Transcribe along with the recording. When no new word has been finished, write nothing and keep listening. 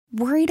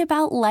Worried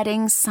about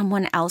letting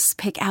someone else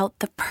pick out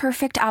the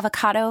perfect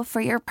avocado for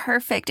your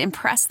perfect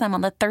impress them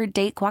on the third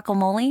date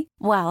guacamole?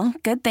 Well,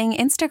 good thing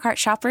Instacart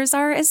shoppers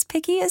are as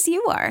picky as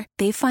you are.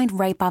 They find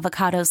ripe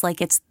avocados like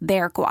it's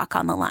their guac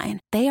on the line.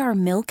 They are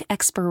milk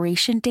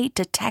expiration date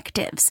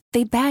detectives.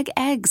 They bag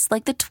eggs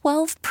like the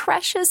 12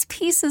 precious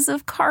pieces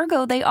of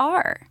cargo they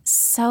are.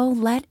 So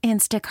let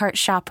Instacart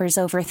shoppers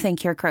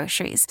overthink your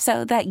groceries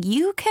so that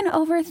you can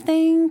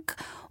overthink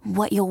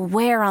what you'll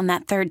wear on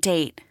that third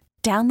date.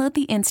 Download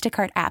the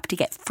Instacart app to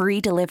get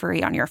free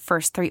delivery on your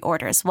first 3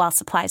 orders while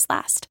supplies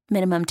last.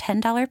 Minimum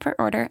 $10 per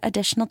order.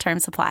 Additional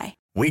terms apply.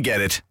 We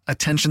get it.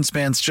 Attention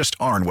spans just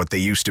aren't what they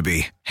used to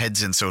be.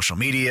 Heads in social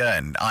media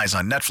and eyes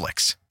on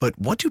Netflix. But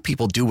what do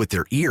people do with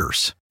their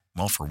ears?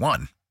 Well, for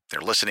one, they're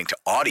listening to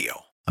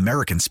audio.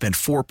 Americans spend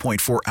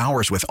 4.4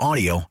 hours with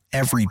audio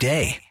every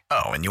day.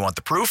 Oh, and you want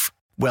the proof?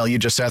 Well, you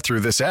just sat through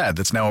this ad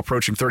that's now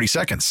approaching 30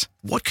 seconds.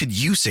 What could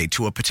you say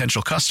to a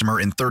potential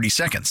customer in 30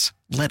 seconds?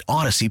 Let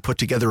Odyssey put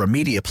together a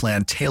media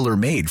plan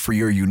tailor-made for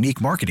your unique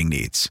marketing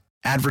needs.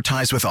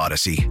 Advertise with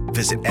Odyssey.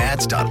 Visit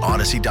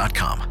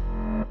ads.odyssey.com.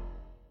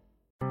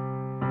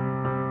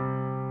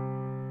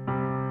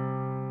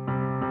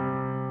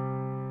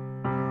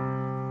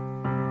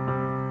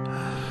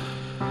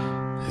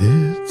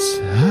 It's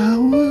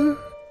Hour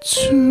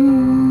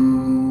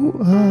Tua.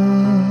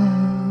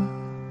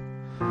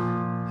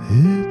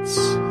 It's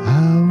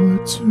Hour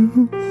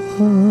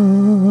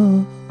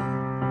Tua.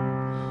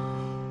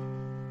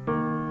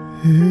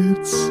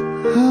 It's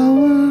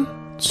Hour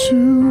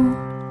Tua.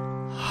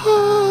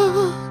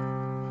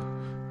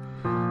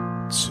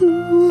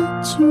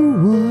 Tua,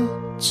 Tua,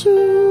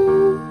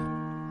 Tua.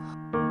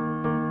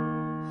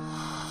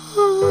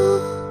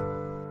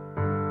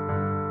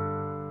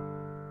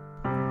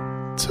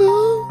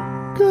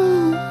 Tonga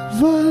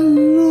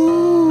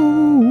Valoa.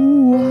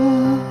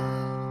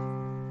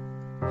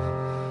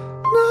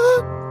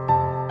 Not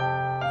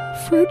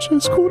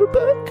French's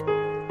quarterback.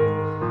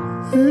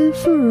 A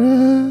for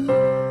effort.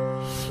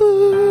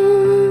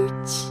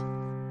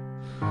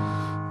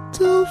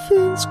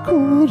 Dolphins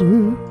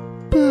quarterback.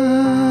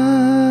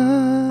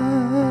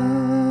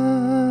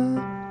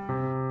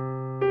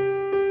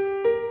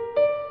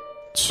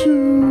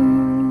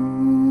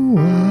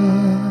 Tua.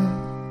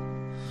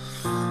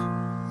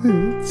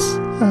 It's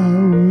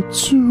our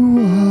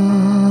Tua.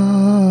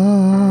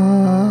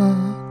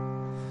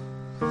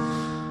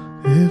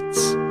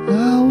 It's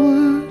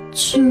our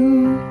Tua.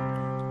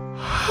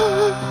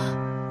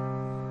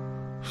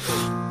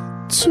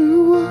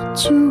 Tua,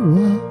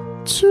 Tua,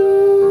 Tua.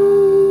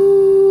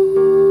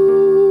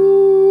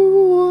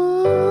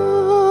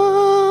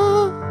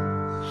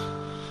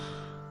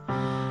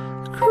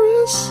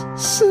 Chris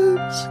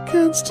Sims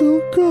can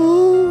still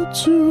go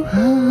to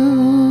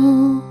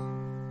hell,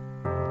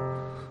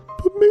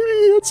 but maybe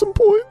he had some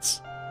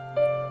points.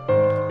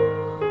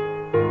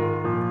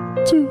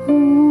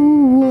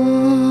 Tua.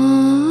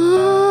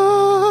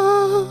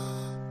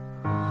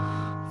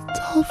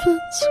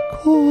 Dolphins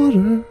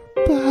quarterback.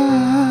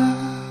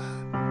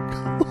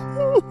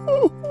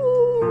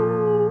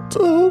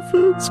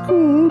 Dolphins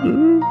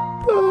quarterback.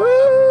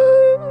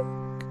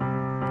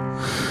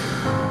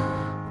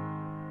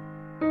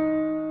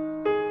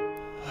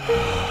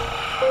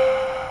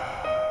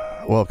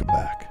 Welcome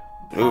back.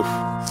 Oof.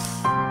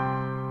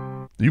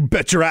 You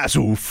bet your ass,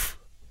 oof.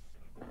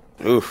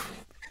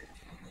 Oof.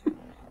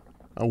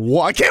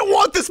 I can't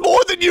want this more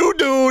than you,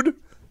 dude.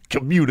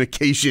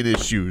 Communication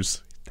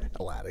issues. Get the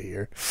hell out of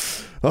here.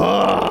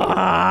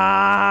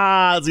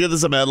 Let's get to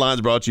some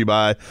headlines brought to you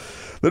by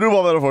the new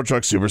Palmetto Ford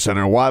Truck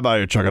Supercenter. Why buy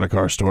your truck at a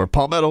car store?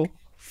 Palmetto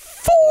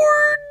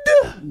Ford.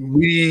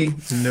 We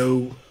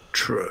know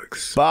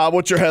trucks. Bob,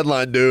 what's your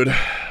headline, dude?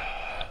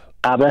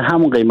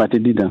 همون قیمت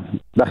دیدم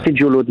وقتی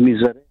جلوت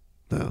میذاره.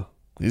 No,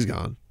 he's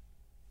gone.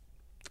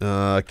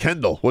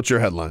 Kendall, what's your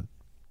headline?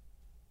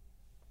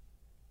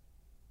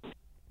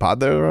 Pod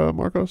there,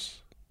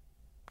 Marcos?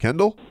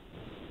 Kendall?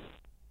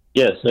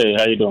 Yes. Hey,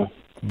 how you doing?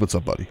 What's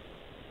up, buddy?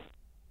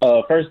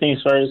 First things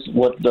first,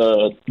 what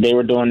they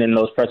were doing in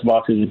those press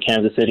boxes in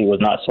Kansas City was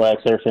not swag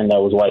surfing.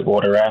 That was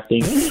whitewater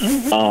rafting.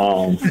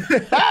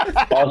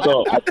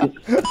 Also,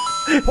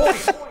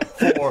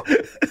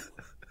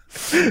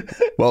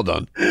 Well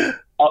done.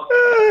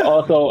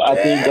 Also, I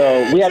think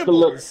we have to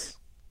look.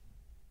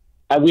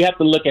 We have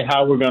to look at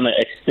how we're going to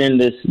extend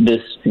this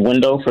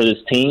window for this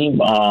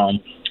team.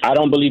 I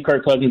don't believe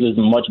Kirk Cousins is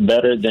much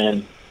better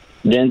than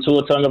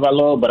Tua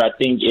Tagovailoa, but I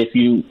think if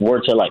you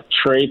were to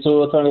trade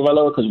Tua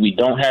Tagovailoa, because we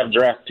don't have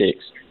draft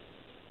picks,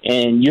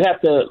 and you have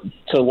to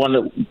one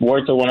of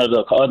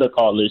the other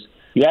callers,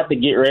 you have to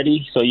get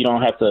ready so you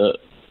don't have to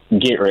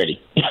get ready.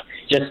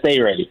 Just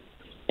stay ready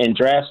and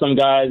draft some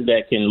guys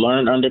that can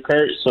learn under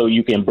Kurt so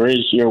you can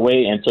bridge your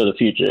way into the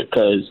future.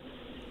 Because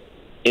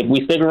if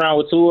we stick around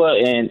with Tua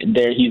and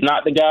he's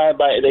not the guy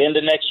by the end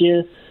of next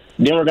year,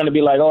 then we're going to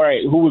be like, all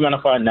right, who are we going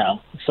to find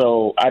now?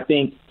 So I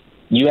think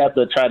you have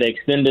to try to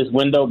extend this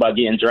window by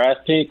getting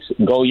draft picks,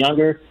 go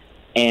younger,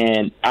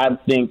 And I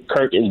think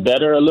Kirk is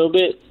better a little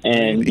bit.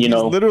 And, he's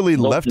literally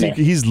lefty.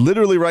 He's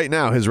literally right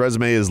now, his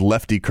resume is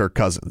lefty Kirk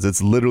Cousins.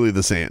 It's literally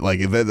the same. Like,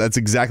 that's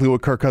exactly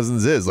what Kirk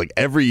Cousins is. Like,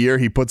 every year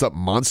he puts up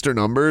monster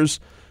numbers.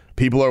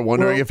 People are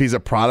wondering if he's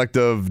a product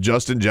of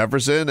Justin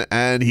Jefferson,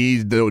 and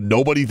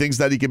nobody thinks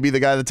that he can be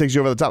the guy that takes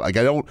you over the top. Like,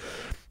 I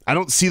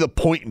don't see the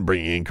point in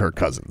bringing in Kirk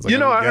Cousins. Like,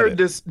 I heard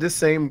this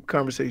same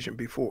conversation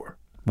before.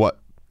 What?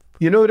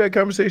 You know who that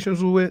conversation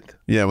was with?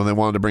 Yeah, when they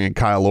wanted to bring in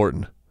Kyle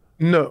Orton.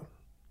 No,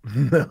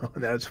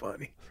 that's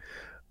funny.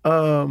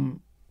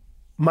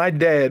 My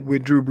dad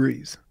with Drew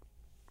Brees.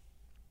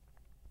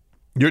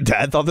 Your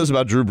dad thought this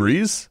about Drew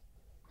Brees?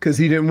 Because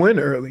he didn't win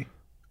early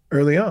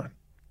on,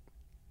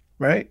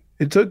 right?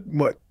 It took,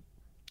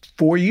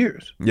 4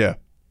 years? Yeah.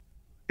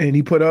 And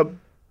he put up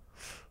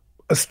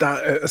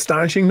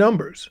astonishing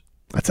numbers.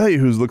 I tell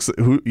you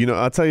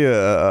I'll tell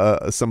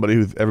you somebody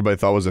who everybody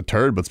thought was a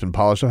turd but's been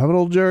polished. How about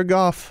old Jared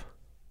Goff?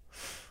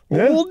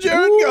 Yeah. Old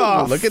Jared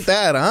Goff. Look at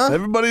that, huh?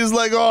 Everybody's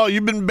like, "Oh,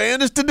 you've been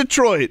banished to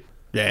Detroit."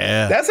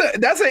 Yeah.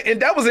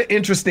 That was an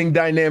interesting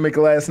dynamic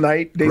last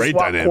night. They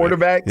swapped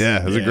quarterbacks.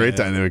 Yeah, it was a great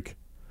dynamic.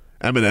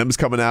 Eminem's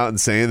coming out and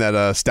saying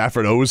that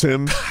Stafford owes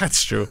him.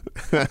 That's true.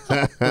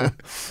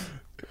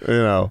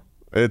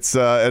 It's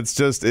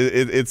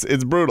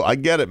brutal. I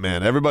get it,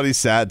 man. Everybody's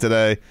sad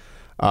today.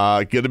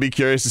 Going to be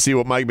curious to see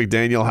what Mike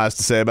McDaniel has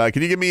to say about it.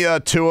 Can you give me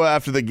Tua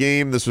after the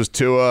game? This was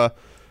Tua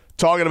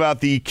talking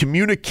about the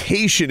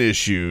communication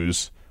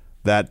issues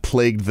that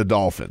plagued the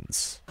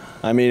Dolphins.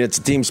 I mean, it's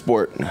a team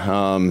sport.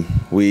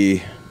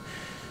 We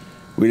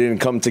didn't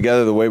come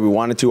together the way we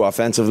wanted to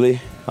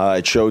offensively.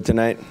 It showed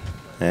tonight.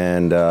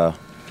 And,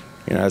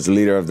 as the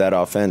leader of that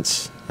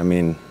offense, I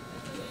mean,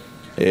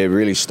 it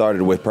really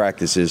started with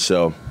practices.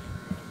 So,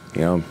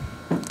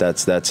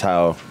 that's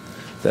how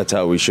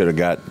we should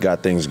have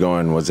got things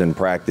going, was in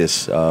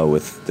practice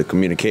with the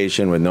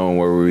communication, with knowing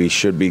where we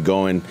should be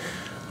going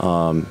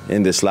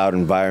in this loud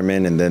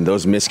environment. And then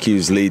those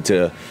miscues lead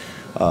to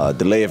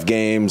delay of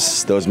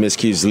games. Those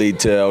miscues lead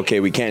to, okay,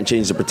 we can't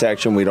change the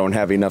protection. We don't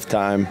have enough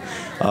time,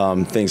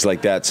 things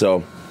like that.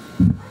 So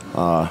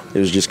it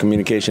was just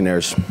communication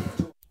errors.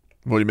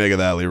 What do you make of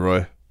that,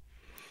 Leroy?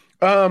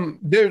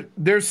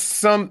 There's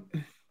some.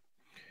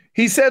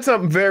 He said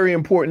something very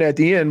important at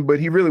the end, but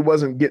he really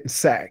wasn't getting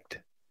sacked.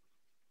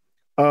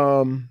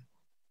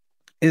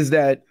 Is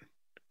that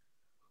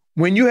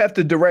when you have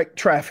to direct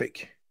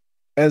traffic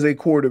as a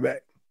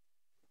quarterback,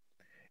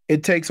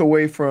 it takes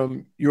away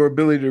from your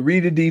ability to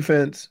read a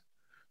defense,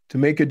 to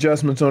make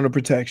adjustments on the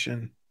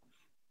protection,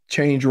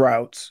 change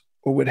routes,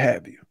 or what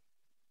have you.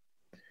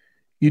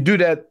 You do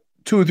that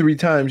 2 or 3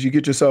 times, you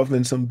get yourself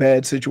in some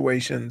bad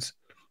situations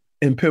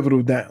and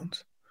pivotal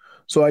downs.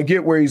 So I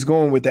get where he's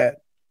going with that.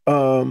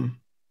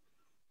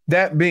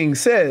 That being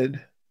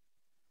said,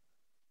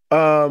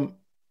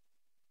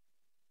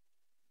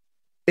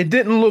 it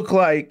didn't look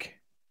like,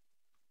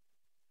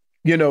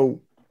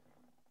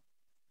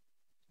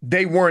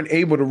 they weren't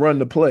able to run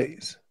the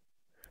plays.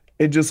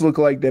 It just looked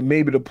like that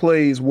maybe the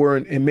plays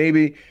weren't, and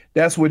maybe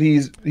that's what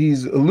he's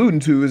alluding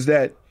to, is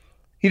that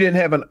he didn't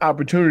have an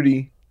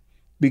opportunity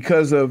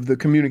because of the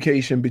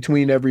communication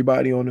between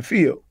everybody on the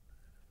field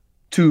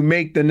to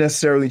make the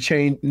necessary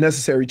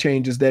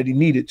changes that he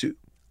needed to.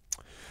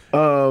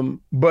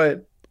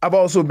 But I've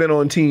also been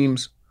on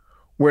teams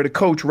where the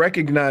coach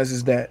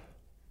recognizes that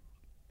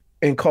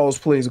and calls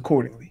plays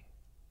accordingly.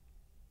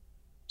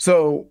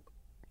 So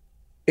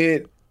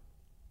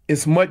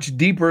it's much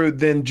deeper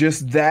than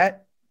just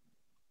that,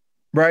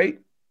 right?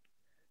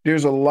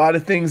 There's a lot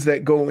of things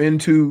that go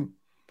into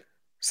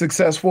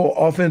successful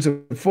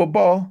offensive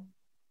football,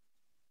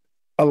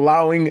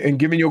 allowing and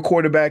giving your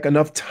quarterback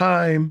enough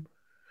time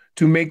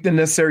to make the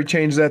necessary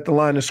changes at the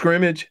line of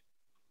scrimmage,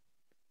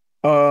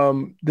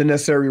 the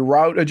necessary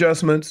route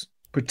adjustments,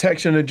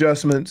 protection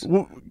adjustments,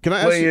 can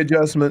I play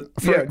adjustment.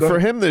 For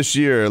him this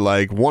year,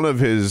 like, one of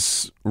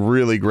his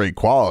really great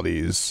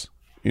qualities,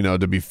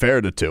 to be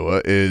fair to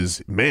Tua,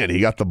 is, man, he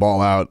got the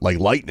ball out like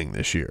lightning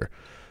this year.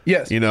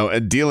 Yes.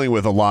 And dealing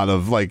with a lot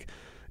of, like,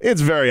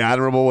 it's very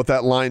admirable what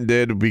that line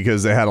did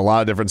because they had a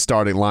lot of different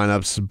starting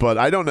lineups, but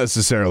I don't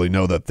necessarily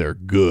know that they're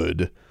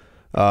good,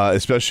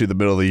 especially the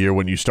middle of the year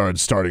when you started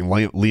starting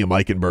Liam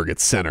Eichenberg at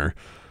center.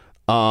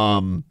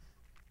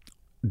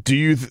 Do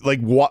you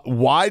what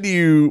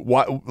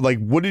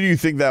did you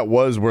think that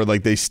was, where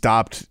like they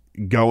stopped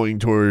going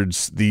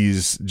towards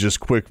these just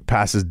quick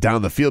passes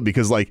down the field?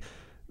 Because like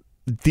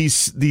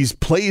these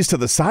plays to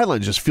the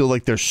sideline just feel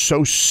like they're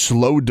so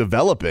slow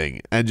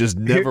developing and just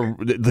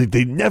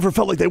they never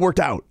felt like they worked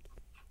out.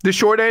 The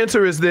short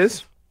answer is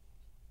this,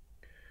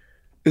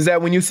 is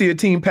that when you see a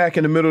team pack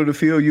in the middle of the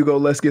field, you go,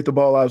 let's get the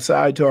ball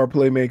outside to our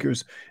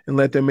playmakers and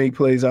let them make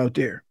plays out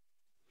there.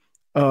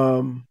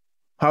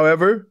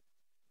 However,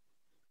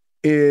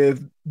 if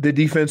the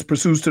defense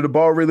pursues to the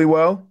ball really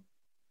well,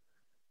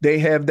 they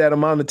have that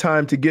amount of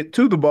time to get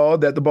to the ball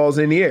that the ball's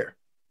in the air.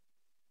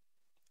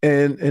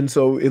 And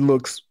so it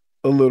looks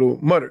a little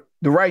muttered.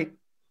 The right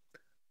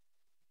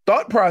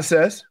thought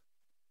process,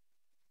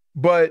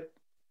 but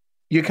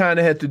you kind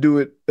of had to do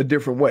it a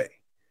different way.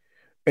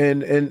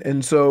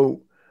 And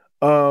so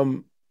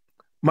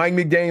Mike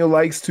McDaniel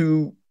likes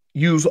to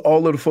use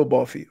all of the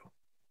football field,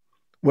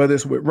 whether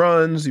it's with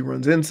runs, he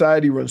runs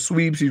inside, he runs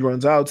sweeps, he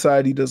runs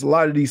outside, he does a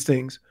lot of these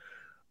things.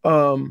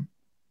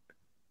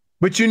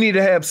 But you need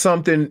to have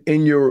something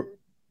in your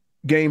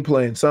game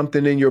plan,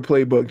 something in your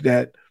playbook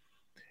that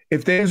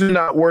if things are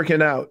not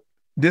working out,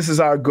 this is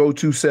our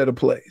go-to set of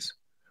plays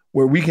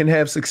where we can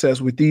have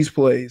success with these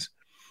plays,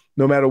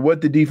 no matter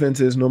what the defense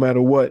is, no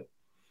matter what,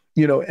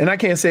 and I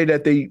can't say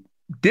that they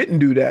didn't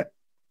do that,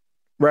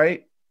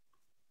 right?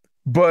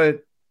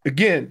 But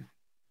again,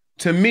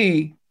 to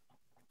me,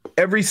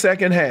 every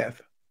second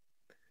half,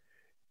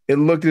 it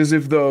looked as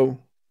if though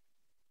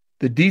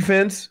the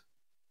defense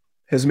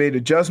has made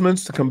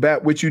adjustments to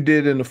combat what you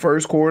did in the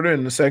first quarter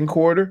and the second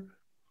quarter,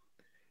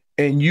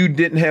 and you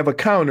didn't have a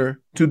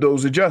counter to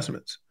those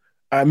adjustments.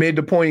 I made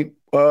the point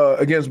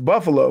against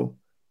Buffalo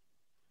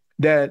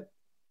that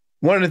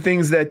one of the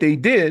things that they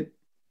did,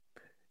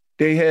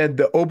 they had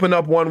to open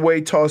up one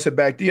way, toss it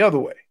back the other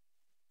way.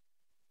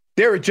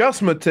 Their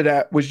adjustment to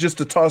that was just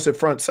to toss it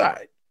front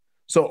side.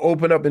 So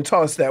open up and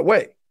toss that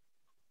way,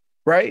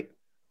 right?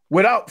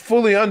 Without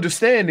fully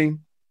understanding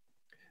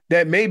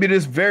that maybe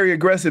this very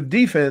aggressive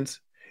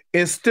defense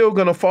is still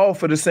going to fall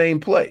for the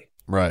same play.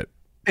 Right.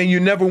 And you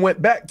never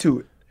went back to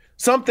it.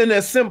 Something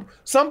as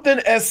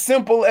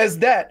simple as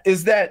that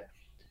is that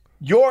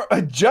your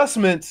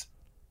adjustments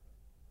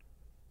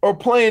are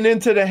playing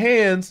into the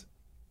hands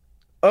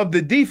of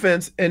the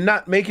defense and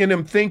not making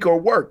them think or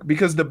work.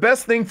 Because the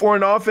best thing for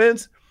an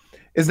offense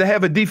is to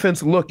have a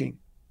defense looking,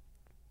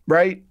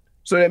 right?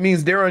 So that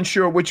means they're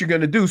unsure what you're going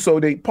to do, so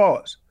they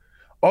pause.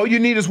 All you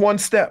need is one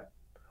step.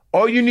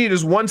 All you need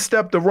is one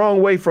step the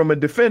wrong way from a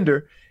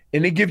defender,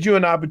 and it gives you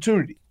an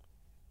opportunity.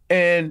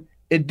 And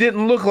it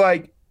didn't look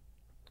like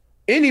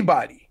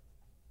anybody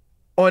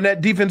on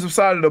that defensive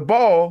side of the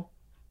ball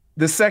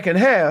the second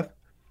half,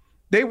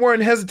 they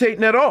weren't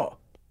hesitating at all.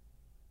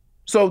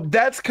 So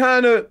that's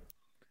kind of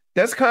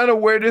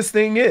where this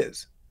thing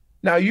is.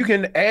 Now you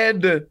can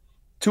add the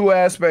Tua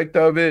aspect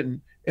of it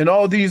and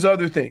all these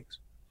other things.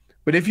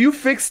 But if you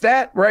fix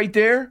that right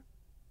there,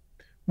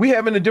 we're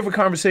having a different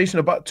conversation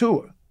about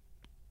Tua.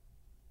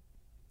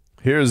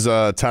 Here's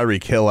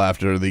Tyreek Hill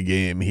after the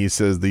game. He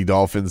says the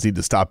Dolphins need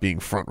to stop being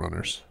front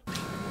runners.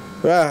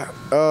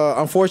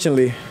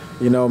 Unfortunately,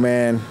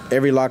 man,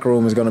 every locker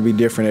room is going to be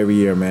different every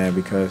year, man,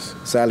 because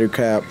salary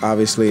cap,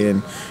 obviously,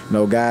 and,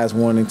 guys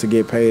wanting to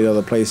get paid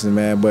other places,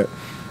 man. But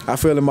I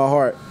feel in my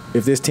heart,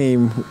 if this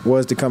team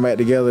was to come back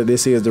together,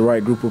 this is the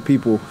right group of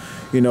people,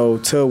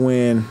 to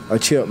win a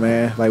chip,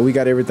 man. Like, we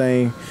got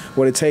everything,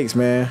 what it takes,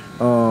 man.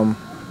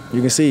 You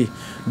can see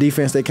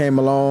defense, they came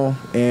along,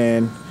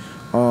 and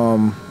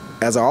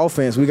as an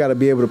offense, we got to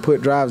be able to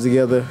put drives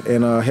together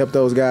and help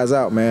those guys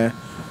out, man.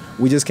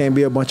 We just can't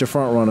be a bunch of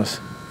front runners.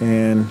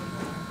 And,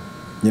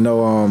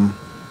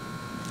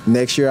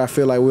 next year I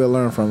feel like we'll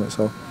learn from it.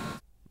 So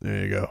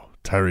there you go,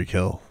 Tyreek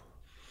Hill.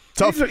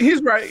 Tough.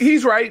 He's right.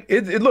 He's right.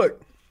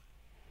 Look,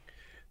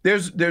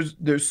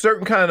 there's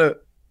certain kind of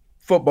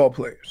football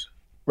players,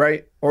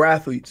 right, or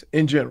athletes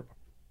in general.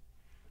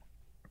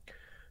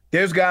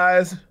 There's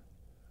guys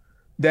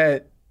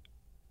that,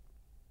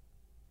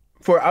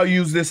 I'll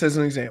use this as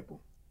an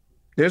example.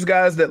 There's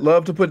guys that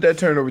love to put that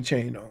turnover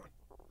chain on.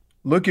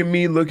 Look at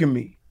me,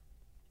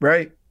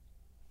 right?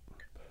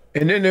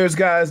 And then there's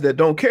guys that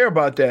don't care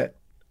about that.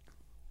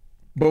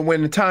 But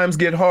when the times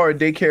get hard,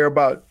 they care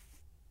about,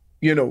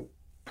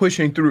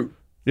 pushing through.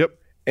 Yep.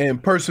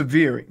 And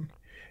persevering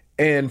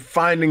and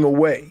finding a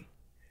way.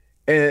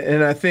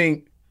 And I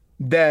think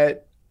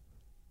that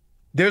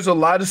there's a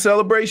lot of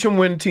celebration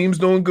when team's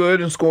doing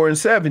good and scoring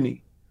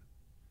 70.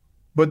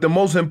 But the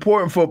most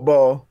important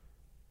football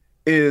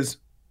is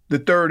the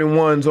 3rd and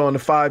 1s on the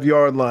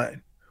 5-yard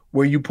line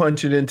where you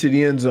punch it into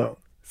the end zone.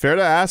 Fair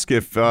to ask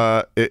if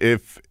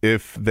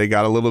they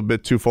got a little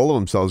bit too full of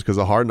themselves because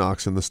of Hard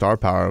Knocks and the star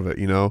power of it.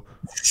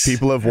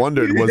 People have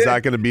wondered, was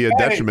that going to be a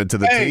detriment to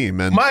the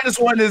team? And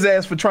 -1 his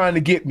ass for trying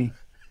to get me.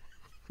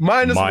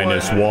 Minus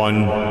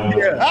one.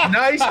 Yeah.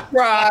 Nice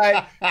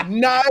try.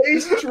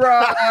 Nice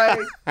try.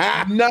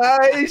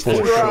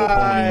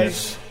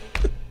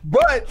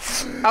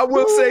 But I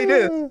will say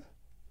this.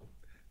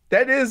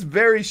 That is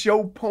very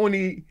show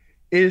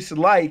pony-ish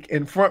like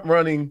in front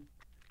running,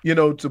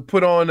 to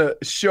put on a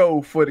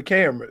show for the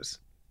cameras.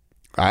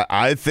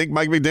 I think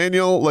Mike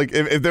McDaniel, like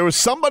if there was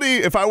somebody,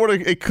 if I were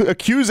to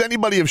accuse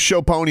anybody of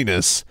show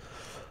poniness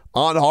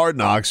on Hard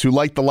Knocks who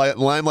liked the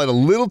limelight a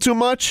little too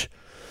much,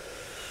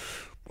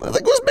 I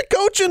think it was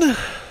McCoachin.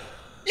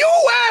 You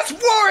asked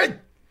for it.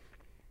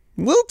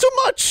 A little too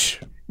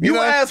much. You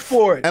asked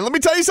for it. And let me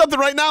tell you something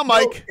right now,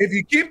 Mike. So if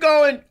you keep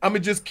going, I'm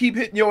going to just keep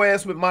hitting your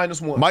ass with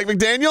 -1. Mike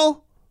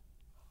McDaniel,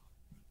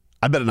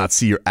 I better not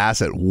see your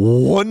ass at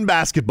one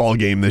basketball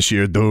game this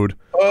year, dude.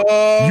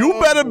 You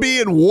better be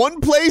in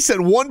one place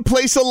and one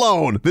place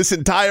alone this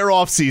entire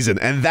offseason,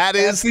 and that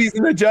is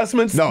season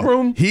adjustments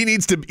room. He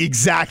needs to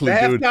exactly, the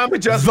dude. Halftime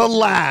adjustments. The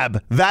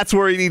lab. That's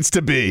where he needs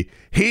to be.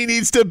 He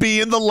needs to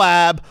be in the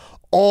lab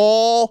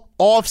all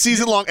off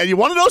season long. And you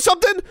want to know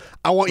something?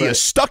 I want you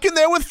stuck in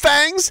there with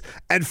Fangs,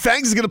 and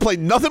Fangs is going to play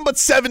nothing but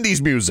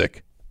 70s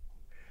music.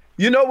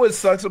 You know what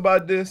sucks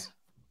about this?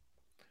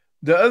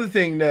 The other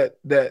thing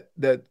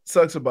that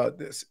sucks about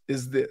this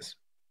is this.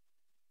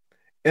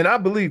 And I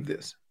believe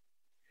this.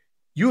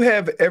 You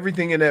have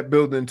everything in that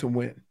building to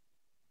win.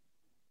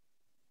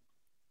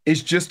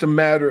 It's just a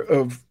matter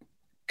of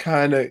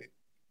kind of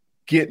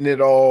getting it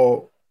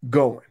all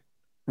going,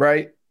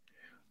 right?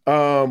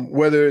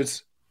 Whether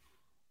it's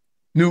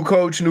new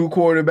coach, new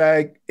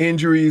quarterback,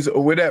 injuries,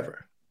 or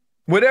whatever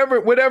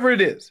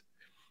it is,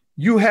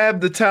 you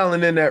have the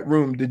talent in that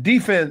room. The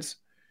defense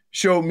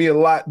showed me a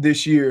lot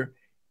this year,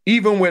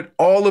 even with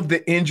all of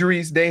the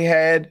injuries they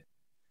had.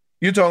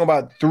 You're talking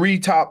about 3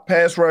 top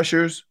pass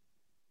rushers,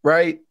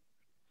 right?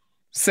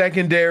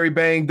 Secondary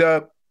banged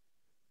up.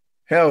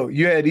 Hell,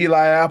 you had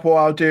Eli Apple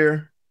out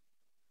there.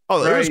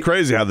 Oh, it was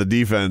crazy how the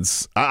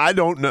defense. I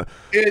don't know.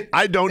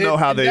 I don't know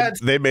how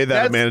they made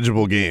that a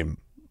manageable game.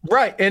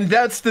 Right, and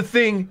that's the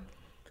thing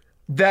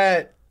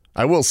that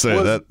I will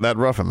say that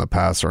roughing the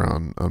passer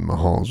on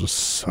Mahomes was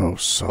so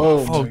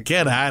soft. Oh,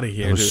 get out of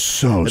here! It was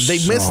so they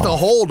soft. missed the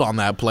hold on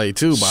that play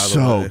too. By the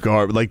way, so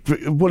garbage. Like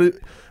it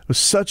was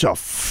such a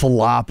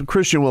flop.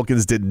 Christian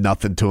Wilkins did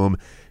nothing to him.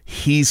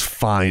 He's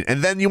fine.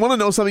 And then you want to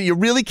know something? You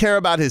really care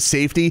about his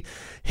safety.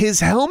 His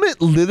helmet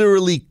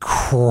literally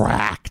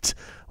cracked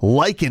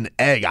like an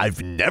egg.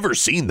 I've never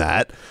seen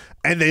that.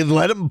 And they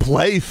let him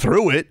play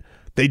through it.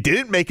 They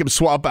didn't make him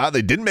swap out.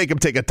 They didn't make him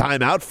take a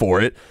timeout for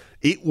it.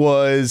 It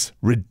was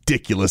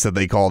ridiculous that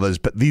they call this.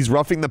 But these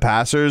roughing the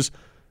passers,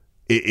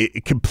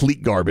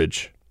 complete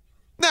garbage.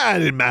 Nah, it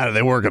didn't matter.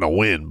 They weren't going to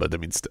win. But, I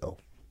mean, still.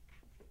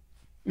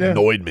 Yeah.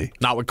 Annoyed me.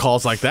 Not with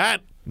calls like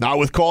that. Not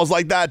with calls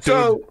like that, dude.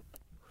 So,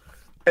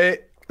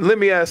 let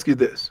me ask you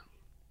this.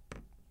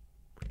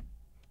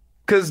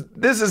 Because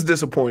this is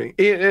disappointing.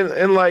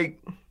 And like,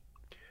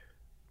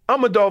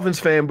 I'm a Dolphins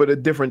fan, but a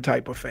different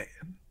type of fan,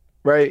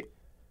 right?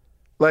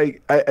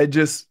 Like, I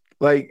just,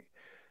 like,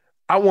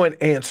 I want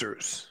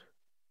answers.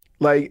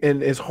 Like,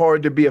 and it's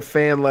hard to be a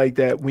fan like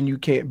that when you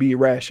can't be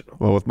irrational.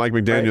 Well, with Mike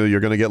McDaniel,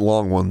 you're going to get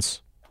long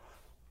ones.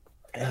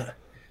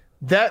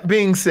 That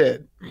being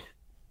said,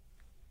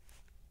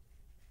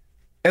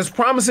 as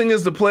promising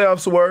as the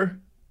playoffs were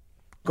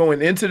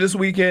going into this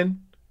weekend,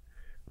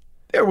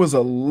 there was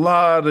a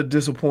lot of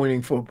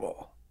disappointing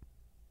football.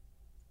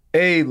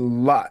 A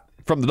lot.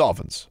 From the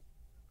Dolphins?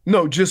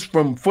 No, just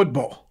from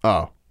football.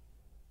 Oh.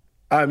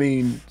 I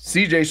mean,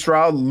 C.J.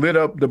 Stroud lit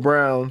up the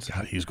Browns.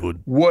 God, he's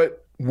good.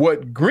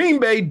 What Green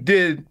Bay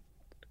did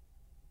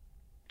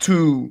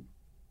to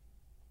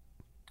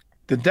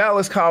the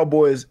Dallas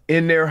Cowboys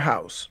in their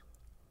house,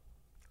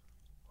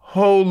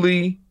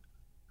 holy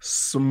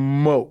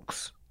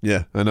smokes.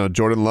 Yeah, I know.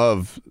 Jordan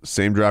Love,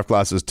 same draft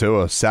class as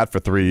Tua, sat for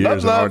 3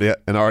 years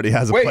and already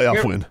has a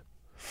playoff win.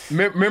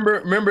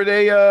 Remember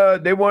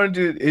they wanted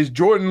to, is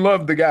Jordan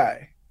Love the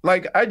guy?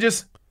 Like, I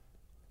just,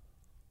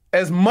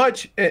 as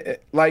much,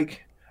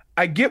 like,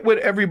 I get what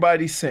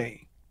everybody's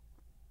saying,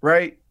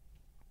 right?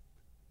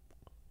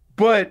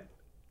 But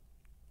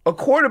a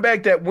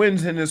quarterback that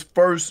wins in his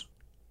first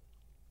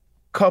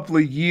couple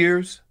of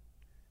years,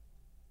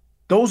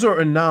 those are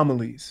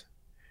anomalies.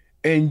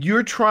 And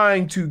you're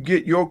trying to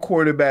get your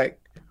quarterback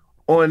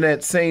on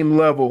that same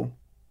level,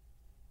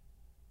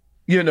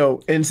 you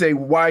know, and say,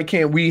 why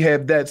can't we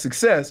have that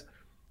success?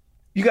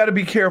 You got to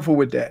be careful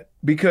with that,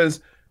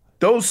 because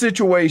those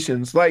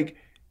situations, like,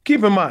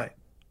 keep in mind,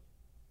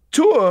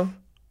 Tua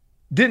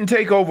didn't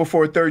take over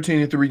for a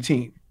 13-3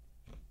 team,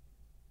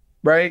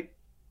 right?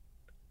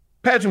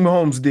 Patrick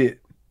Mahomes did.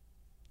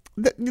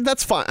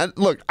 That's fine.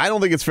 Look, I don't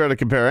think it's fair to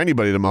compare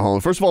anybody to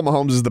Mahomes. First of all,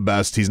 Mahomes is the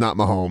best. He's not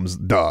Mahomes.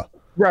 Duh.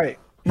 Right.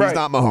 He's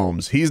not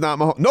Mahomes. He's not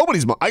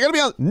Mahomes. I got to be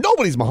honest.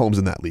 Nobody's Mahomes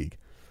in that league.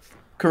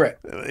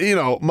 Correct. You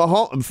know,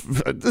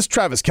 Mahomes. This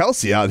Travis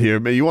Kelce out here,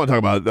 man, you want to talk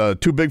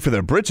about too big for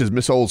their britches,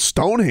 Miss Old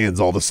Stonehands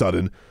all of a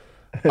sudden.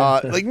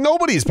 Like,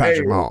 nobody's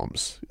Patrick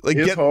Mahomes. Like,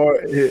 it's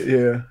hard.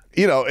 Yeah.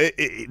 You know,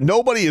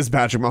 nobody is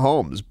Patrick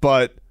Mahomes,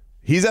 but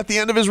he's at the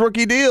end of his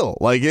rookie deal.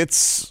 Like,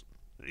 it's,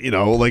 you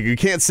know, like, you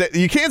can't say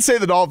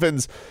the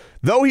Dolphins,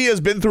 though he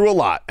has been through a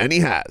lot, and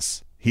he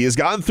has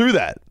gone through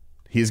that.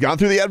 He's gone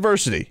through the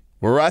adversity.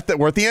 We're at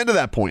the end of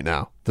that point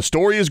now. The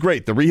story is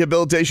great. The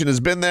rehabilitation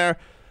has been there.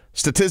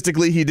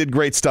 Statistically, he did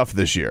great stuff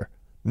this year.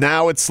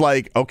 Now it's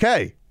like,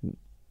 okay,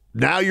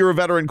 now you're a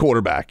veteran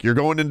quarterback. You're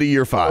going into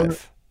year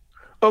 5.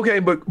 Okay,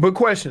 but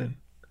question.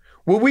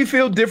 Would we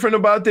feel different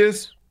about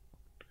this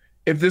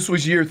if this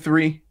was year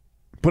 3?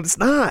 But it's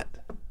not.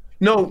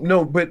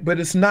 No, but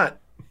it's not.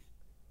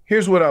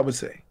 Here's what I would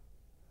say.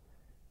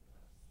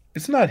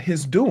 It's not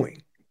his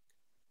doing.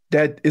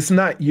 That it's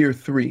not year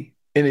 3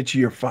 and it's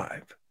year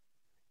 5.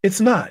 It's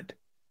not.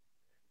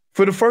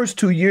 For the first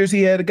 2 years,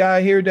 he had a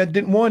guy here that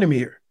didn't want him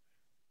here.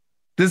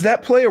 Does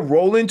that play a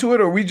role into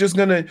it, or are we just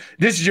gonna?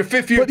 This is your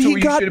 5th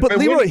year. But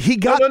Leroy, he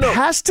got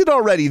past it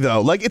already,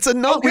 though. Like, it's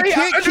enough. Okay, we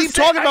can't keep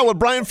talking about what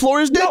Brian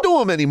Flores did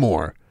to him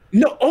anymore.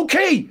 No,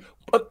 okay,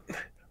 but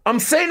I'm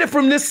saying it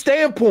from this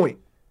standpoint.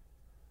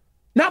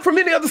 Not from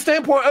any other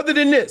standpoint other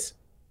than this.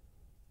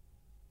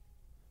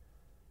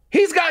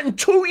 He's gotten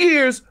 2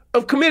 years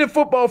of committed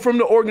football from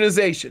the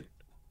organization.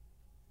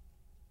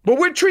 But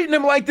we're treating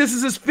him like this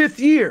is his 5th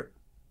year.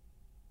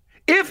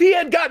 If he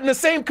had gotten the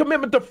same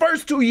commitment the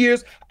first 2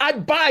 years,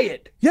 I'd buy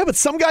it. Yeah, but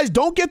some guys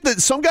don't get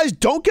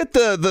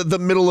the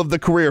middle of the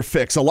career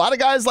fix. A lot of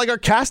guys are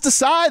cast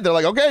aside. They're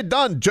like, okay,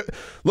 done.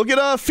 Look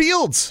at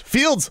Fields.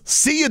 Fields,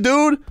 see you,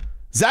 dude.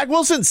 Zach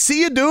Wilson,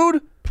 see you,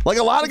 dude. A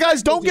lot of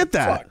guys don't get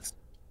that.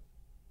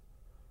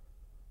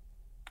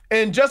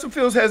 And Justin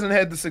Fields hasn't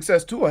had the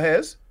success Tua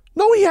has.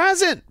 No, he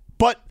hasn't.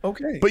 But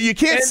okay. But you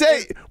can't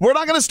say we're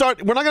not going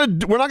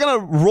to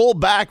roll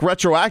back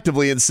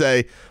retroactively and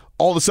say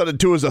all of a sudden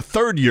Tua's a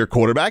third-year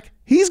quarterback.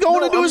 He's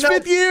going into his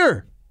 5th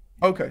year.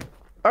 Okay.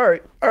 All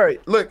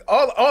right. Look,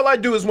 all I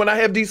do is when I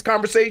have these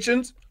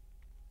conversations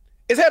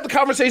is have the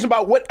conversation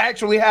about what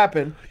actually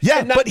happened. Yeah,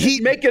 and not but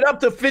he make it up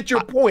to fit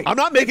your point. I'm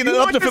not making it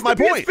up to fit my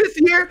point. His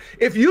 5th year.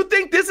 If you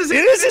think this is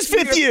his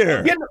 5th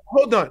year. Again,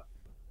 hold on.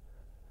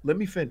 Let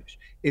me finish.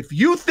 If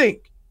you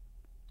think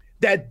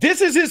that this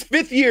is his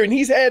 5th year and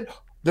he's had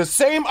the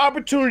same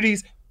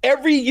opportunities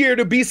every year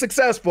to be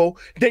successful,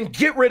 then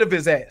get rid of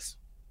his ass.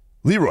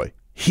 Leroy,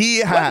 he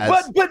has.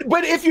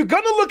 But if you're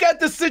going to look at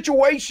the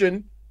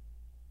situation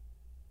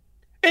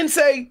and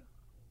say,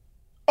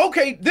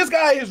 okay, this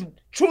guy has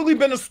truly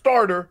been a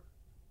starter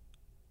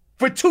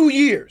for 2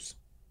 years,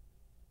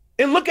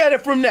 and look at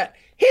it from that.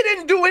 He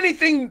didn't do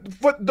anything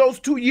for those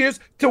 2 years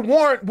to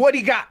warrant what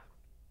he got.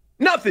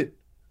 Nothing.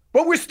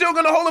 But we're still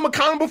going to hold him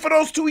accountable for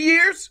those 2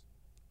 years?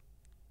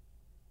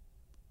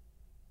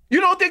 You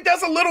don't think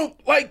that's a little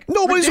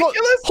ridiculous?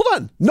 Hold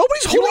on.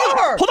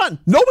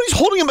 Nobody's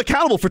holding him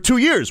accountable for 2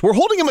 years. We're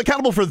holding him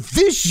accountable for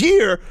this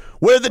year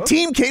where the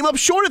team came up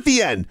short at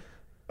the end.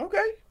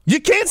 Okay.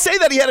 You can't say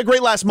that he had a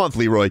great last month,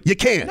 Leroy. You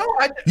can't. No,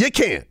 you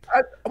can't.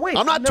 Wait.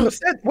 I never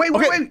said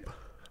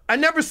I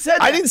never said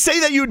that. I didn't say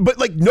that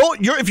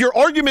if your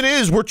argument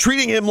is we're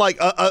treating him like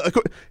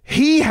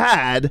he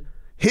had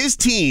his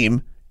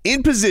team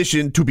in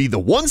position to be the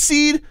 1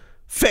 seed,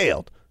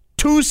 failed.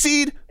 2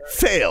 seed,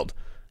 failed.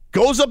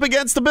 Goes up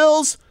against the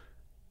Bills,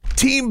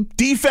 team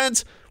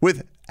defense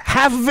with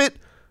half of it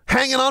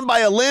hanging on by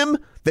a limb.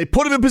 They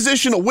put him in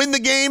position to win the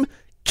game,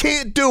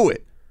 can't do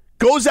it.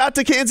 Goes out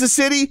to Kansas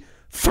City,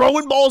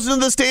 throwing balls into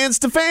the stands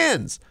to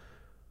fans.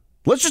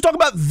 Let's just talk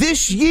about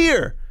this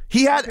year.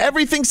 He had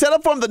everything set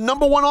up for him, the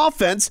number 1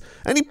 offense,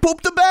 and he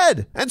pooped the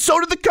bed, and so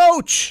did the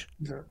coach.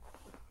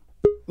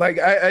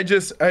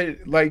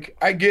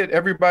 I get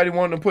everybody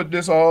wanting to put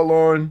this all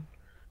on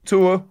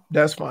Tua,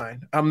 that's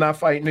fine. I'm not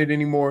fighting it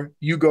anymore.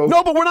 You go.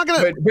 No, but we're not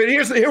gonna.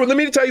 But let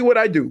me tell you what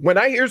I do. When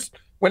I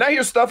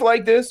hear stuff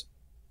like this,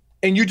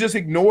 and you just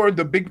ignore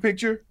the big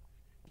picture,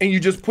 and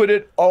you just put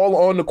it all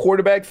on the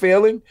quarterback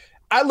failing,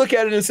 I look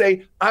at it and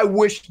say, I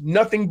wish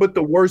nothing but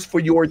the worst for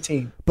your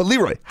team. But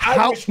Leroy,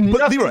 how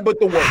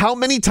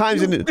many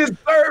times you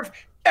deserve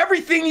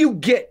everything you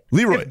get.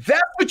 Leroy, if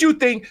that's what you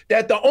think,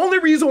 that the only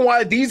reason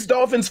why these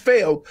Dolphins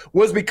failed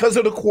was because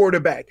of the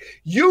quarterback.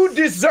 You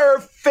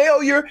deserve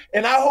failure,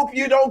 and I hope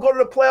you don't go to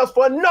the playoffs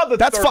for another.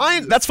 That's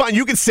fine. That's fine.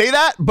 You can say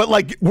that, but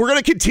we're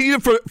going to continue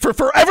for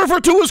forever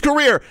for Tua's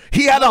career.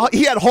 He had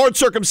hard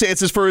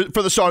circumstances for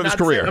the start of his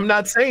career. I'm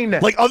not saying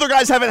that. Other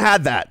guys haven't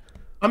had that.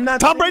 I'm not.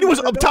 Tom Brady was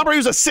a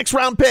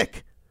 6th-round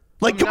pick.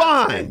 Come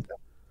on.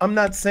 I'm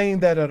not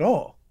saying that at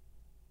all.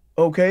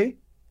 Okay.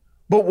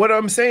 But what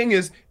I'm saying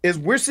is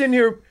we're sitting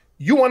here,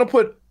 you want to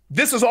put,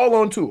 this is all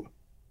on Tua.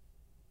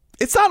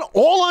 It's not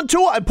all on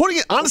Tua. I'm putting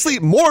it, honestly,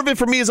 more of it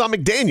for me is on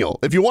McDaniel.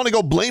 If you want to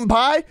go blame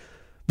pie,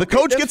 the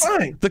coach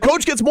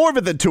gets more of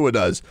it than Tua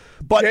does.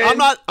 But I'm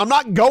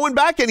not going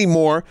back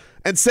anymore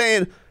and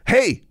saying,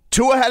 hey,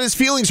 Tua had his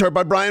feelings hurt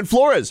by Brian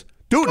Flores.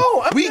 Dude,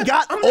 we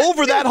got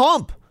over that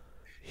hump.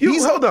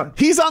 Hold on.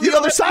 He's on the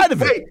other side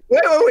of it.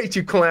 Wait,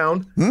 you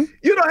clown.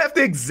 You don't have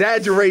to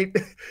exaggerate.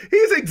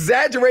 He's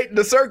exaggerating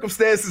the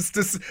circumstances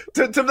to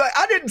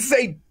I didn't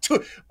say. Wait, what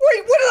did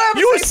I say?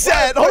 You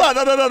said, hold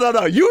on,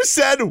 no. You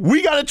said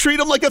we got to treat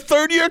him like a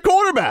 3rd-year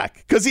quarterback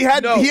because he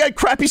had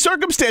crappy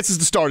circumstances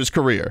to start his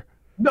career.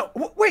 No,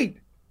 wait.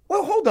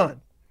 Well, hold on.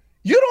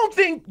 You don't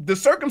think the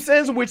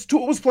circumstance in which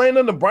Tua was playing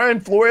under Brian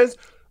Flores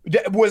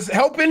was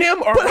helping him?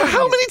 But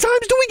how many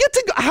times do we get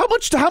to? How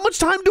much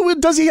time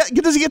does he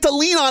get to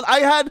lean on? I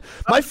had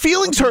my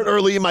feelings hurt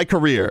early in my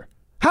career.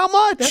 How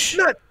much?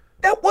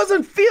 That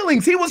wasn't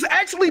feelings. He was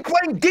actually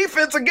playing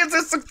defense against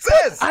his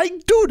success.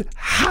 Dude,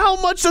 how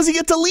much does he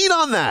get to lean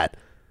on that?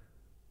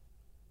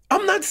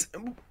 I'm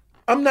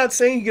not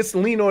saying he gets to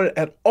lean on it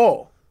at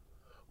all.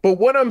 But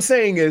what I'm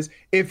saying is,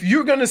 if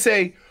you're going to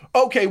say,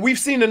 okay, we've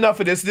seen enough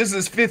of this. This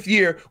is his 5th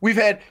year. We've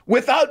had,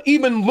 without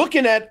even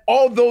looking at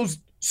all those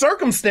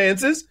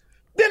circumstances,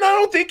 then I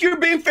don't think you're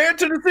being fair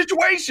to the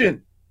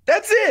situation.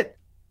 That's it.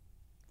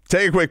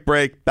 Take a quick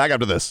break. Back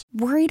after this.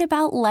 Worried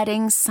about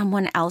letting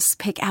someone else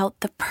pick out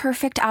the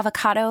perfect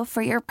avocado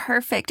for your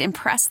perfect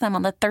impress them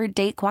on the third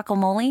date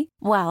guacamole?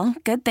 Well,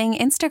 good thing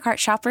Instacart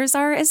shoppers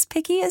are as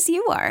picky as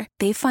you are.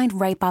 They find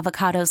ripe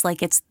avocados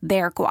like it's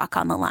their guac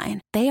on the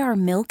line. They are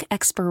milk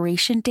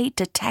expiration date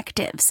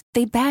detectives.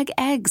 They bag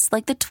eggs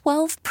like the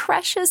 12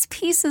 precious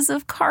pieces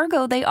of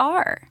cargo they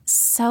are.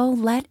 So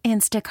let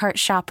Instacart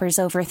shoppers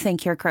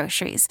overthink your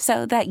groceries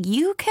so that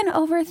you can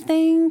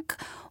overthink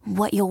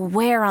what you'll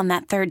wear on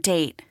that third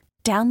date.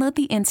 Download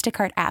the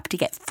Instacart app to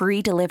get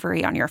free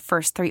delivery on your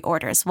first 3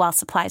 orders while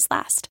supplies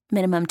last.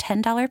 Minimum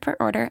 $10 per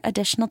order.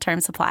 Additional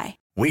terms apply.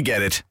 We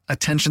get it.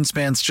 Attention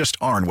spans just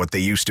aren't what they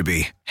used to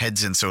be.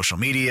 Heads in social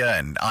media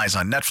and eyes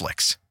on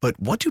Netflix. But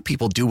what do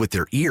people do with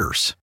their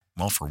ears?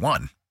 Well, for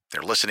one,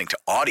 they're listening to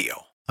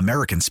audio.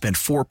 Americans spend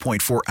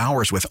 4.4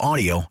 hours with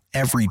audio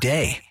every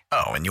day.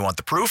 Oh, and you want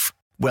the proof?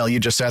 Well,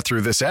 you just sat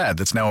through this ad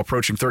that's now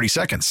approaching 30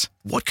 seconds.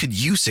 What could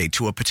you say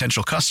to a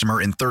potential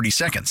customer in 30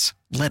 seconds?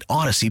 Let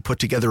Odyssey put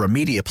together a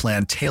media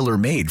plan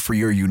tailor-made for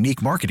your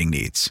unique marketing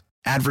needs.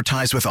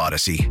 Advertise with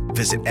Odyssey.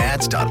 Visit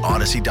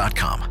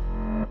ads.odyssey.com.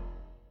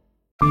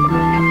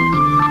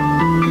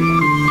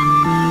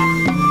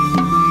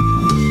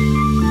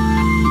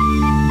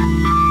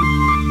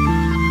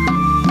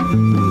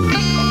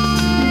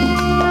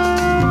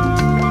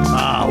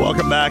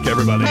 Welcome back,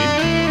 everybody.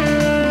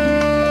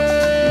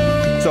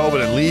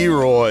 Tobin and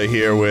Leroy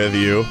here with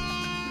you.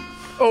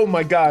 Oh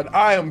my God,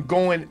 I am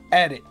going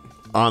at it.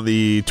 On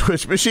the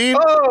Twitch machine?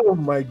 Oh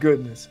my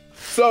goodness.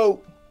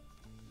 So,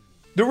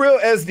 the real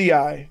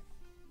SDI.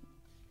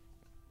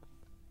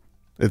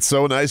 It's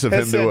so nice of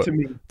him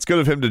to it's good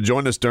of him to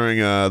join us during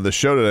the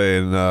show today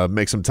and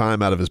make some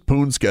time out of his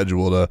poon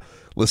schedule to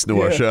listen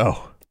to our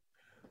show.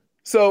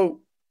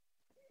 So,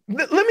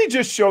 let me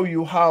just show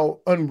you how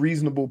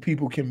unreasonable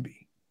people can be.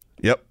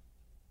 Yep.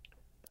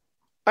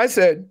 I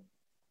said,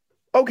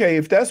 okay,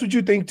 if that's what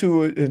you think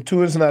Tua, and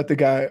Tua's not the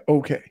guy,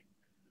 okay.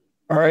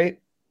 All right.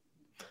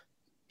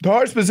 The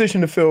hardest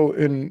position to fill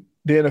in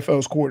the NFL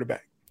is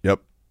quarterback. Yep.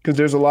 Because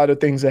there's a lot of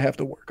things that have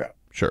to work out.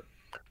 Sure.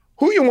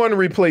 Who you want to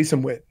replace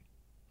him with?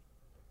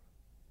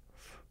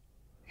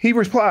 He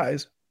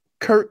replies,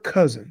 Kirk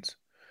Cousins.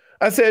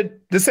 I said,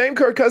 the same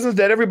Kirk Cousins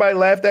that everybody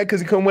laughed at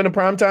because he couldn't win a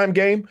primetime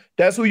game,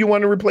 that's who you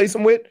want to replace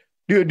him with?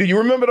 Do you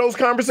remember those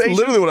conversations?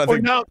 Literally what I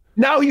think.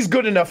 Now he's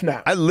good enough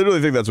now. I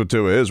literally think that's what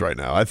Tua is right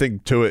now. I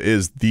think Tua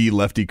is the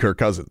lefty Kirk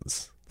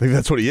Cousins. I think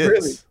that's what he is.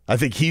 Really? I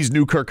think he's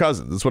new Kirk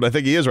Cousins. That's what I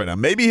think he is right now.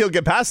 Maybe he'll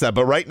get past that,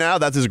 but right now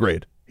that's his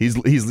grade.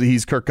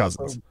 He's Kirk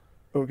Cousins.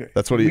 Okay.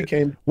 That's what he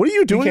is. What are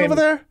you doing over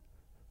there?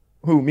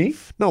 Who, me?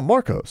 No,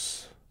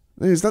 Marcos.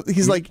 What are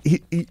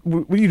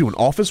you doing?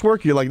 Office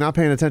work? You're like not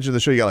paying attention to the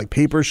show. You got like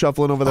papers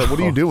shuffling over there. What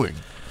are you doing?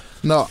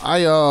 No,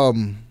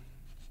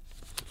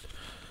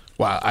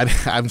 wow,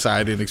 I'm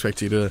sorry. I didn't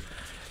expect you to.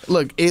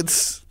 Look,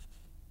 it's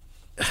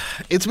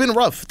been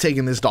rough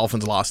taking this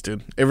Dolphins loss,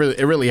 dude. It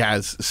really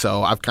has.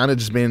 So I've kind of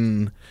just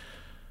been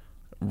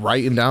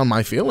writing down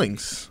my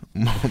feelings,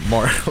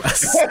 more or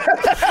less.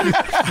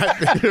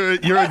 What are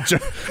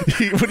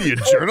you,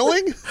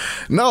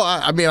 journaling? No,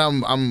 I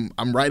mean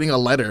I'm writing a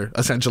letter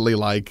essentially.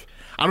 Like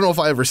I don't know if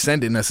I ever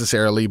sent it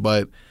necessarily,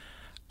 but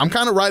I'm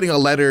kind of writing a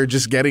letter,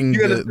 just getting.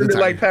 You gonna send it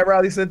like Pat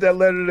Riley sent that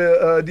letter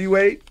to D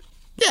Wade?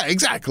 Yeah,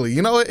 exactly.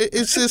 You know,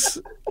 it's just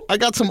I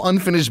got some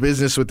unfinished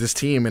business with this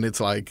team, and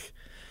it's like,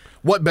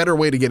 what better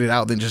way to get it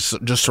out than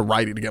just to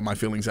write it to get my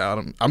feelings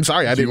out? I'm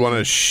sorry, I didn't want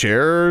to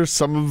share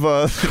some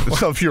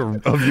of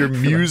your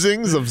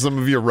musings of some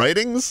of your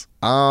writings.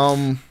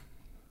 I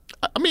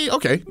mean,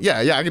 okay, yeah,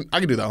 I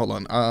can do that. Hold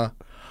on.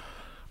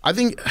 I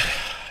think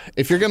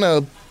if you're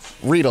gonna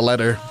read a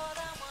letter,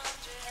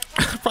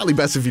 probably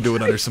best if you do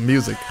it under some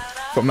music,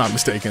 if I'm not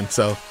mistaken.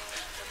 So.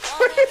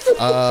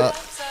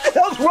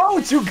 What's wrong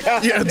with you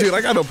guys? Yeah, dude,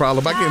 I got no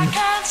problem. I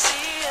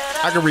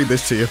can read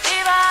this to you.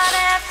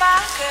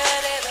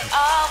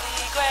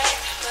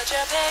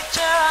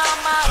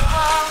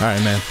 All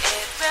right, man.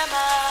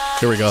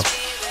 Here we go.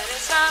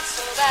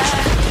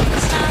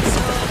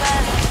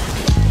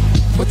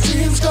 My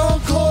team's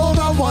gone cold.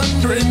 I'm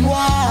wondering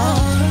why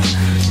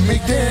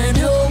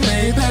McDaniel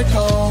made that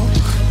call.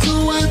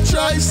 Tua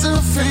tries to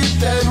fit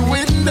that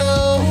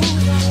window,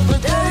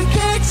 but they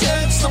can't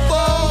catch the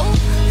ball.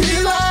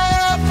 He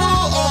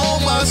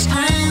on my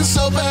screen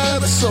so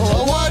bad, so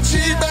I watch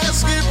it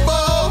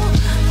basketball.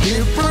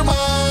 It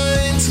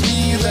reminds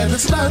me that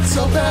it's not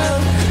so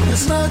bad.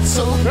 It's not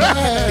so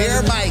bad.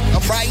 Dear Mike,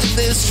 I'm writing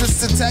this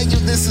just to tell you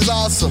this is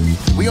awesome.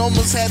 We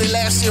almost had it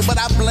last year, but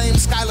I blame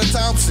Skylar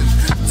Thompson.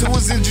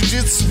 Tua's in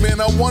jiu-jitsu,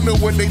 man, I wonder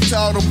what they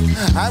taught him.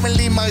 I'm gonna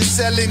leave my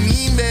selling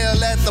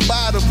email at the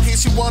bottom in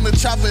case you wanna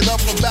chop it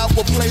up about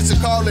what plays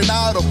are calling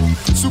autumn.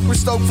 Super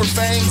stoked for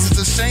Fangs, it's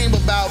a shame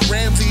about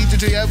Ramsey.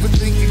 Did you ever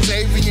think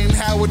Xavier and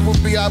how how it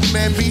would be our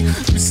man B.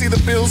 We see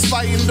the Bills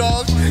fighting,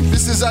 dog.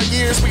 This is our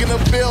years, we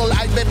gonna build.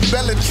 I bet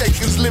Belichick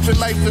is living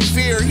life in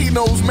fear. He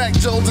knows Mac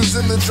Jones is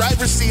in the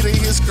driver's seat of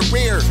his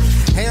career.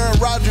 Aaron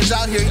Rodgers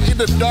out here in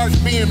the dark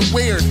being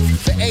weird.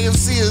 The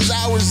AFC is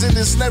ours and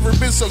it's never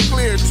been so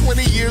clear.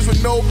 20 years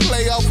with no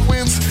playoff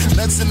wins,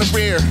 that's in the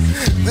rear.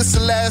 This is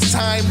the last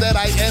time that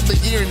I end the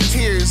year in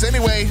tears.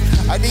 Anyway,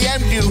 I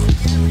DM'd you.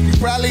 You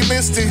probably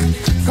missed it.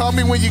 Call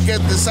me when you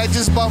get this. I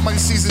just bought my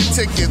season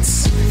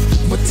tickets.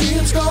 My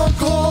team's gone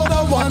cold,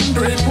 I'm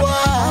wondering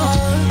why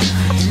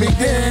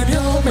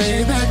McDaniel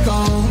made that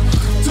call.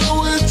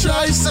 Tua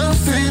tries to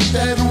fit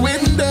that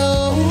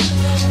window,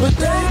 but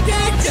they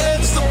can't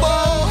catch the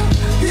ball.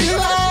 He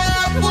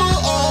apple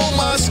on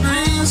my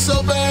screen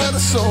so bad,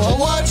 so I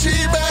watch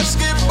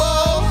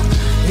basketball.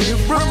 It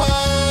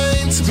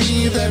reminds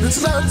me that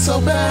it's not so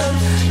bad,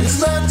 it's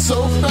not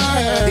so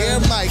bad. Dear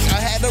Mike, I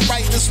had to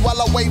write this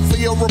while I wait for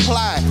your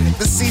reply.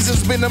 The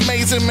season's been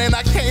amazing, man,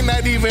 I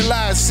cannot even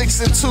lie.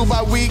 6-2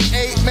 by week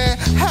 8, man,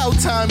 how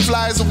time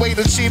flies away.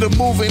 The cheetah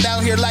moving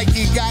out here like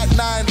he got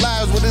 9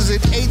 lives. What is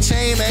it,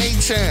 8-chain or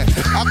 8-chan?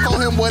 I call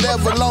him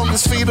whatever,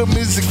 longest feed him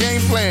is the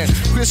game plan.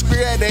 Chris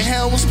Greer at the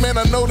helms, man,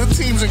 I know the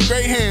team's in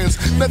great hands.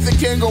 Nothing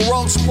can go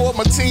wrong, support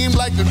my team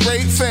like a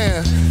great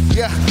fan.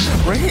 Yeah,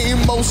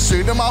 Raheem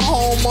Mostert in my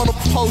home on a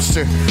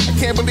poster. I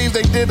can't believe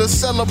they did a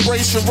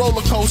celebration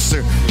roller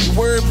coaster. You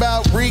worry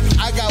about Reek,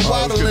 I got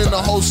Waddle in the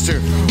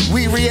holster.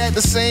 We react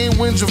the same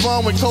when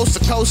Javon went coast to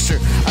coaster.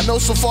 I know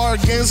so far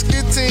against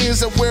good teams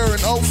that we're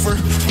an over.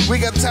 We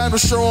got time to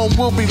show them,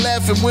 we'll be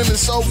laughing when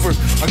it's over.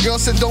 My girl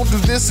said don't do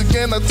this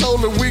again, I told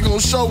her we gon'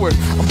 show her.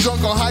 I'm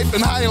drunk on hype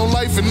and high on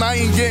life and I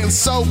ain't getting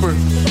sober.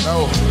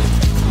 No.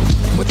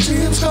 My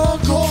team's gone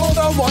cold,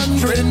 I'm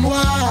wondering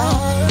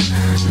why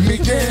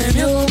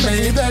McDaniel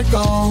made that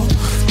call.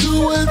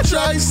 Tua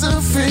tries to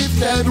fit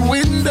that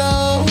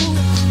window,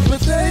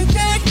 but they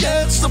can't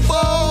catch the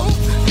ball.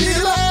 He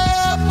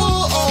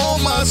apple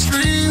on my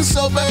screen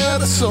so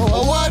bad, so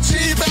I watch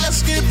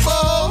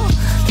basketball.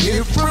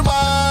 It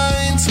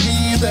reminds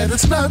me that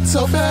it's not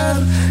so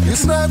bad,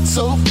 it's not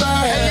so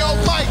bad. Hey, yo,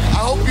 Mike,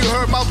 I hope you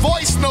heard my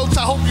voice notes,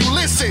 I hope you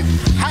listen.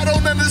 I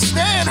don't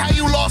understand how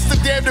you lost the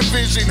damn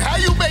division. How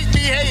you make me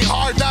hate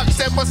Hard Knocks,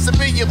 that must have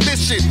been your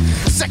mission.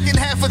 Second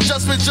half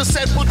adjustment just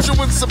said put you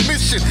in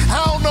submission.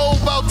 I don't know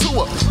about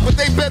Tua, but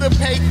they better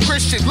pay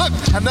Christian. Look,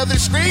 another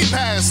screen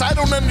pass, I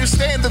don't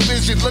understand the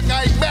vision. Look,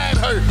 I ain't mad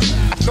hurt.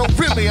 No,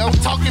 really, I'm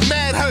talking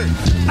mad hurt.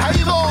 How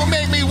you gonna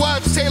make me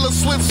watch Taylor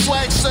Swift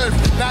swag surf?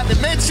 Not to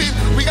mention,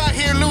 we got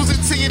here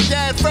losing to your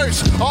dad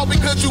first. All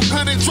because you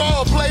couldn't draw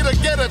a play to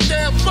get a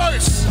damn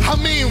first. I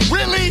mean,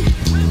 really?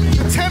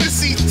 The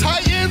Tennessee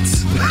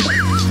Titans?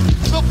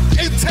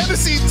 In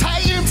Tennessee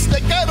Titans?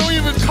 That guy don't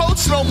even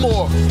coach no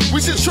more. We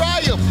should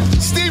try him.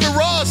 Steven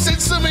Ross,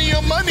 send some of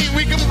your money,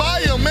 we can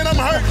buy him. Man, I'm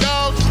hurt,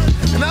 dog.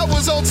 And I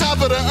was on top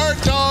of the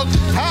earth, dog.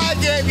 How I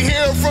get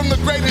here from the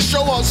greatest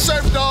show on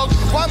surf, dog.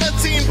 Why my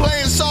team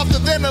playing softer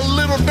than a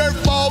little dirt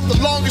ball? The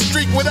longest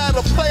streak without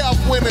a playoff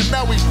win, and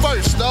now we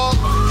first, dog.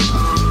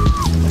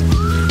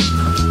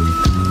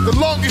 The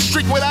longest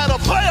streak without a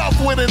playoff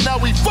win, and now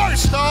we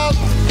first, dog.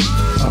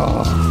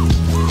 Oh.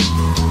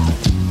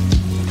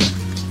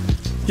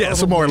 Yeah,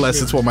 so more or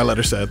less, it's what my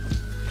letter said.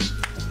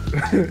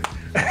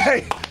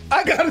 Hey,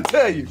 I gotta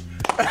tell you.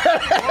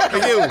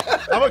 I'm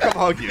gonna come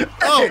hug you.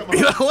 Oh,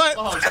 you know what?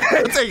 I'll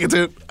take it,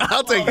 dude.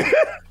 I'll take it.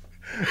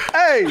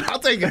 Hey, I'll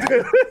take it,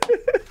 dude.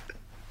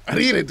 I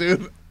need it,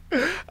 dude.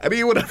 I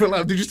need whatever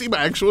left. Did you see my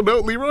actual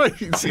note, Leroy?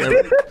 You see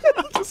everything.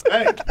 I'm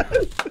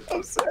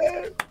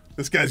sad.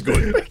 This guy's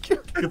good.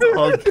 Get the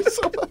hug.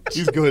 So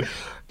he's good.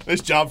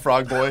 Nice job,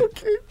 Frog Boy.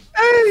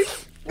 Hey,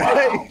 wow.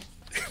 Hey.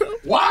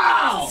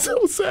 Wow.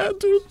 So sad,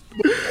 dude.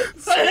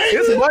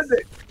 It's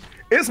Monday.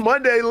 It's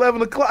Monday,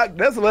 11 o'clock.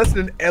 That's less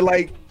than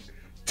like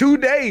 2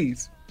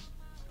 days.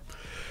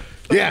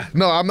 Yeah,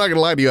 no, I'm not going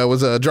to lie to you. I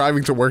was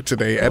driving to work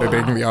today,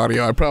 editing the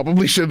audio. I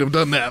probably shouldn't have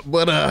done that,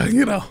 but,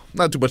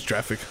 not too much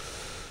traffic.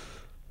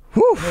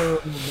 Whew.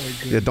 Oh,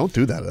 yeah, don't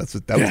do that.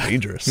 That was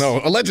dangerous. No,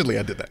 allegedly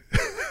I did that.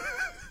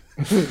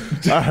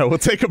 All right, we'll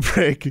take a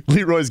break.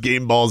 Leroy's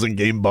game balls and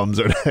game bums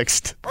are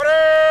next.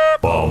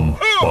 Bum,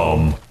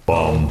 bum, bum,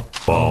 bum,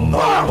 bum,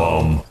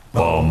 bum,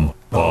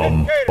 bum, bum,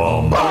 bum, bum,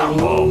 bum, bum.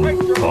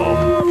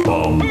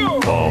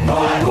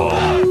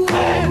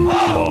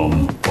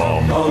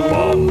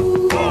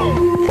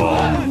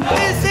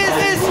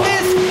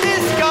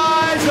 This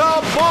guy's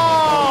a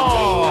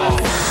ball.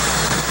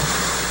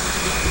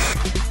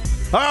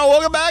 All right,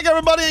 welcome back,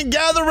 everybody, and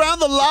gather around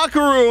the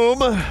locker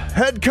room.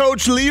 Head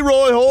coach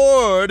Leroy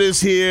Horde is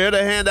here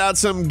to hand out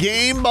some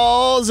game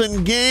balls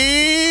and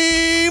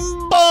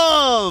game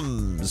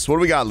bums. What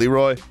do we got,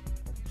 Leroy?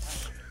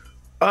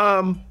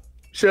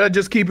 Should I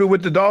just keep it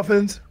with the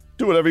Dolphins?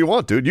 Do whatever you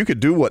want, dude. You could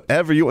do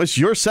whatever you want. It's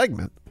your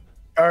segment.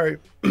 All right.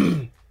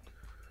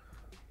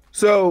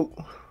 So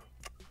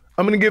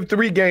I'm going to give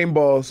 3 game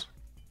balls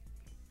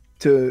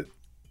to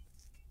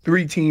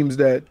 3 teams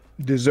that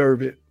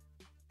deserve it.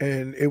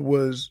 And it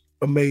was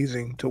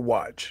amazing to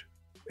watch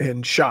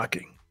and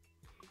shocking.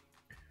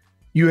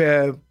 You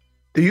have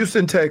the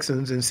Houston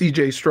Texans and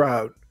C.J.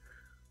 Stroud,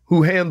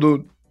 who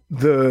handled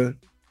the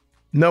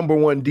number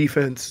one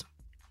defense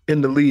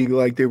in the league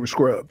like they were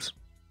scrubs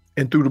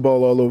and threw the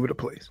ball all over the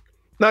place.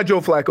 Now,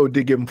 Joe Flacco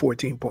did give him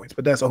 14 points,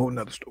 but that's a whole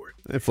nother story.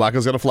 Hey,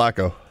 Flacco's got a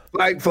Flacco.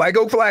 Like,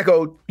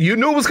 Flacco, you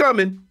knew it was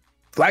coming.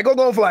 Flacco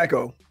going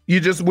Flacco. You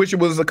just wish it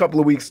was a couple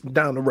of weeks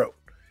down the road.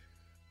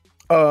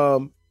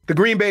 The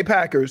Green Bay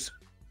Packers,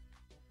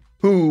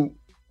 who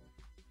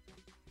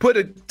put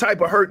a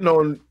type of hurting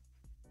on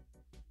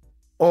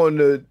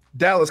the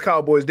Dallas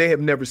Cowboys they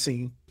have never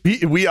seen.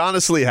 We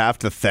honestly have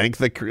to thank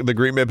the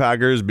Green Bay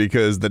Packers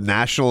because the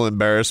national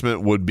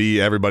embarrassment would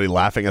be everybody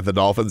laughing at the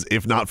Dolphins,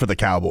 if not for the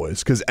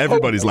Cowboys, because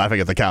everybody's laughing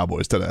at the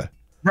Cowboys today.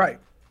 Right.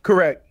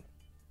 Correct.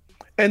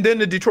 And then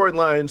the Detroit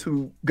Lions,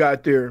 who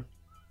got their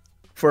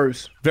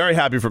first. Very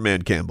happy for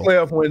Man Campbell.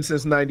 Playoff win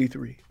since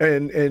 93.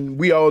 And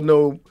we all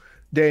know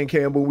Dan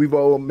Campbell. We've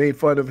all made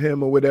fun of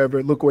him or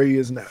whatever. Look where he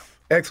is now.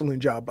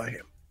 Excellent job by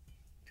him.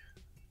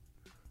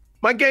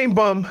 My game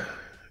bum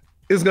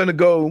is going to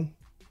go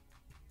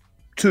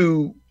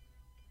to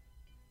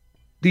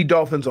the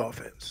Dolphins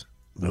offense.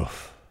 Ugh.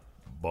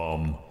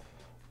 Bum.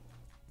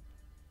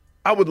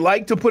 I would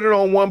like to put it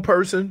on one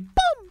person,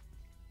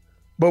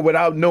 but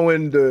without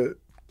knowing the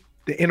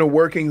inner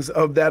workings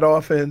of that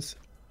offense,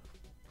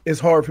 it's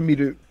hard for me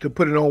to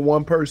put it on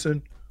one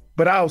person.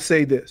 But I'll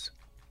say this.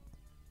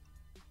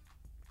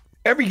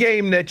 Every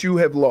game that you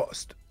have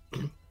lost,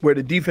 where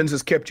the defense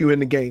has kept you in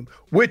the game,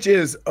 which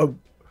is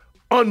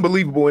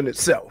unbelievable in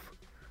itself,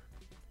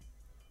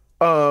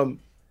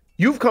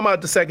 you've come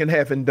out the second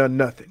half and done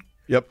nothing.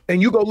 Yep.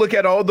 And you go look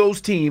at all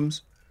those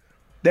teams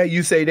that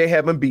you say they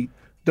haven't beat.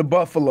 The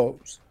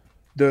Buffaloes,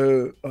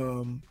 the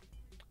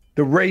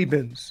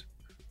Ravens,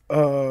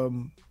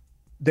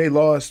 they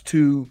lost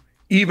to,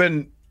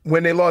 even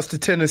when they lost to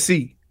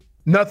Tennessee,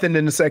 nothing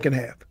in the second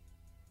half.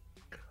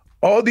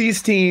 All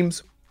these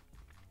teams,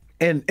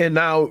 and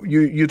now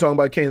you're talking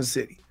about Kansas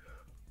City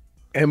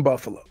and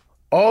Buffalo.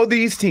 All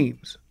these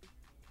teams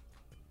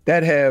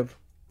that have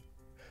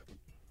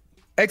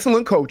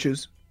excellent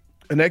coaches,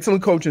 an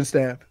excellent coaching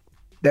staff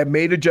that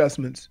made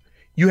adjustments,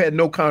 you had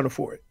no counter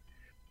for it.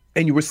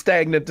 And you were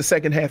stagnant the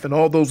second half in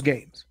all those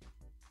games.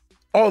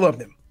 All of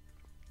them.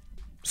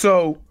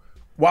 So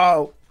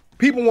while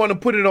people want to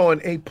put it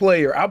on a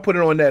player, I put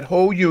it on that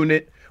whole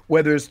unit,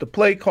 whether it's the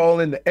play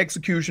calling, the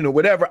execution, or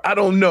whatever, I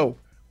don't know.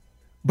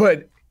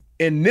 But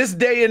in this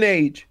day and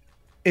age,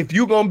 if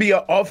you're going to be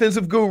an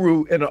offensive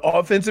guru and an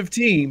offensive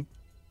team,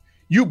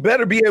 you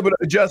better be able to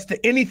adjust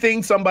to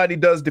anything somebody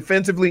does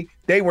defensively.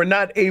 They were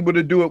not able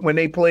to do it when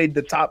they played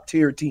the top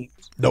tier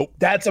teams. Nope.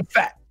 That's a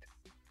fact.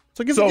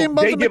 So give the game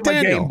bump to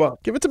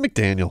McDaniel. Give it to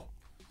McDaniel.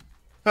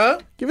 Huh?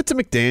 Give it to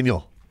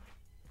McDaniel.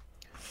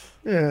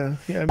 Yeah,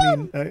 I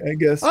mean, I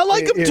guess. I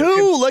like him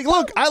too.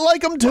 Look, I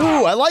like him too.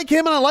 I like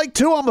him and I like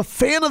Tua. I'm a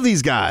fan of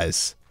these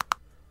guys.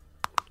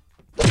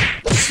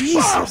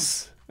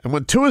 Jesus. And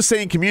when Tua's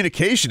saying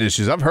communication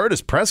issues, I've heard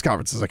his press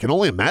conferences. I can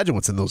only imagine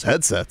what's in those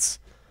headsets.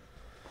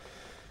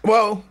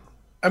 Well,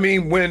 I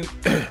mean, when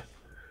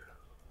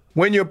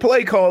your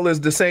play call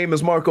is the same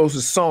as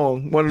Marcos'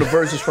 song, one of the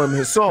verses from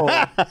his song,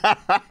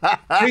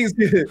 things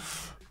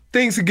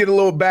could get a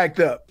little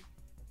backed up.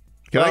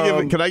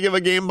 Can I give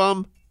a game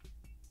bum?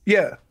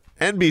 Yeah.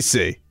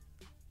 NBC.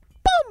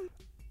 Bum.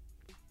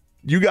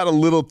 You got a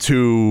little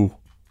too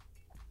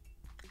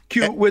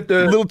cute with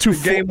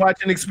the game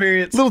watching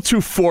experience. A little too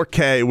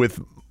 4K with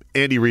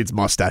Andy Reid's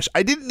mustache.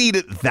 I didn't need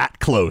it that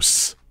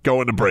close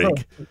going to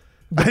break.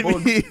 I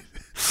mean,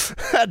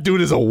 that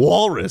dude is a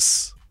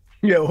walrus.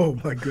 Yeah, oh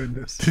my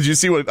goodness. Did you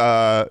see what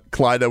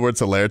Clyde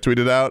Edwards-Helaire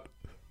tweeted out?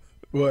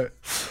 What?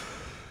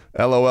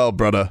 LOL,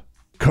 brother.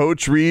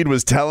 Coach Reid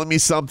was telling me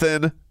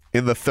something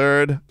in the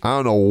third. I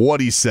don't know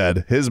what he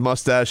said. His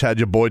mustache had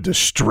your boy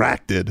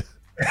distracted.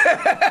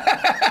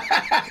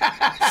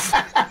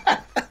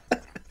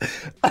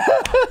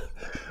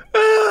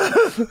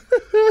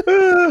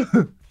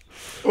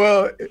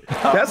 Well,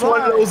 that's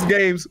one of those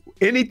games.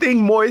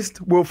 Anything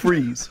moist will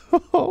freeze.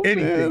 Oh,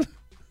 anything. Man.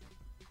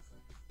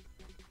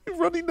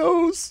 Runny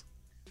nose.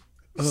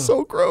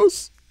 So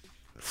gross.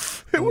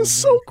 It was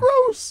so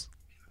gross.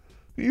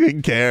 He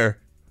didn't care.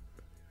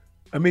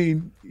 I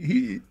mean,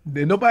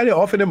 did nobody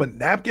offer him a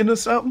napkin or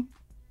something?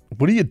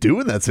 What do you do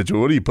in that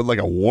situation? What do you put, like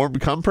a warm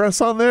compress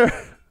on there?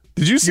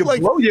 Did you see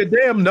blow your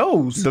damn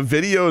nose? The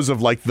videos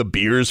of like the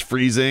beers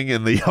freezing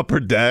in the upper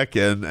deck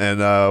and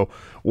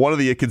one of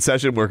the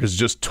concession workers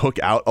just took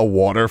out a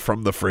water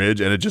from the fridge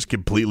and it just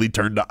completely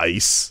turned to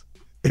ice.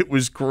 It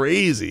was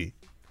crazy.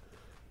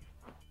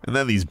 And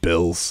then these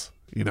Bills,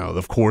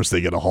 of course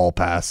they get a hall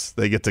pass.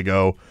 They get to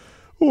go,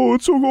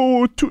 it's too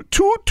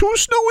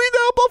snowy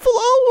now,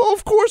 Buffalo. Well,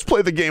 of course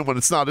play the game when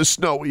it's not as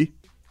snowy.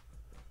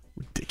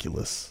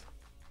 Ridiculous.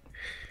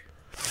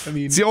 I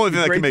mean, it's the only thing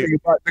that can make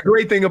the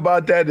great thing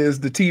about that is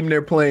the team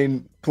they're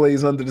playing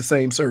plays under the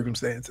same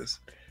circumstances.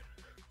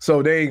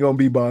 So they ain't going to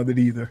be bothered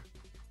either.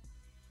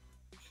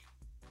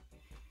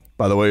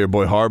 By the way, your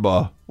boy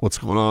Harbaugh, what's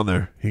going on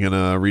there? He going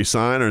to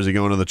re-sign or is he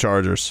going to the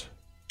Chargers?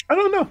 I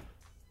don't know.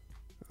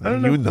 I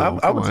don't know. You know.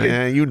 I would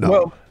say, you know.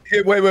 Well,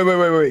 here,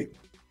 wait.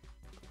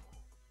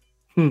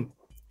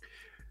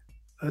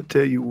 I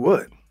tell you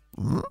what.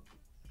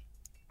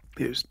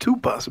 There's two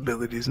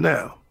possibilities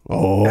now.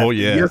 Oh,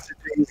 yeah.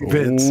 Yesterday's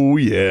events. Oh,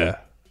 yeah.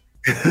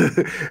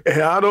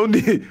 And I don't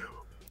need.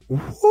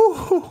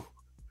 Woo.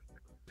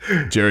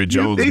 Jerry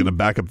Jones going to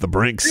back up the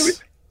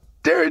Brinks.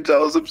 Jerry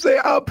Jones, I'm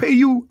saying, I'll pay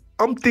you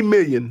 $1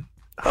 million.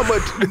 How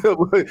much?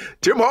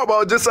 Jim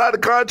Harbaugh just signed a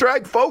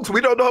contract, folks. We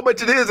don't know how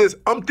much it is. It's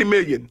 $1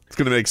 million. It's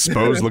going to make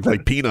Spose look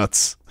like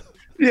peanuts.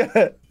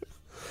 Yeah.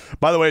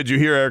 By the way, did you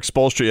hear Erik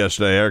Spoelstra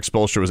yesterday? Erik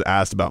Spoelstra was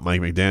asked about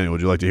Mike McDaniel.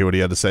 Would you like to hear what he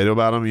had to say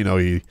about him? You know,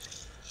 he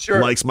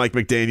likes Mike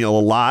McDaniel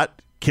a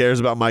lot, cares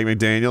about Mike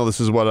McDaniel. This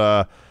is what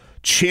a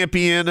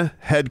champion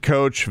head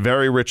coach,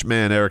 very rich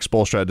man, Erik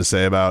Spoelstra had to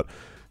say about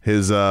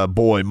his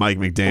boy, Mike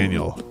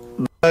McDaniel.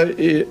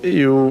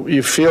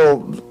 You feel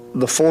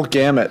the full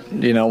gamut,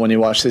 you know, when you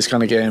watch these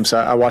kind of games.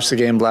 I watched the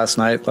game last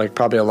night, like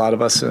probably a lot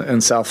of us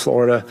in South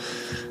Florida,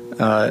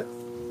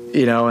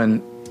 you know,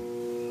 and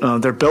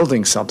they're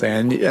building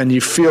something, and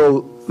you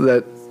feel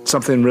that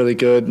something really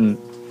good and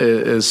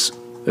is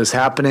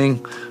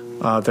happening.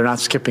 They're not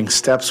skipping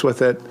steps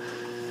with it.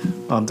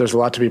 There's a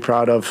lot to be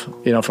proud of,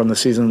 you know, from the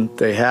season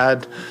they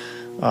had,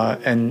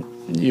 and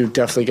you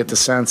definitely get the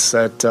sense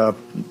that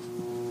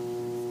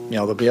you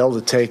know, they'll be able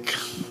to take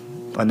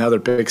another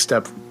big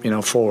step, you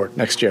know, forward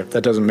next year.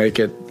 That doesn't make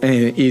it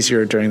any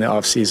easier during the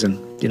off season,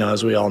 you know,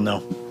 as we all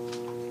know.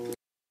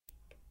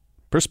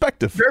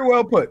 Perspective. Very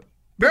well put.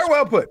 Very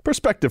well put.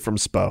 Perspective from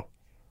Spo.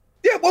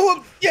 Yeah,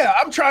 well, yeah,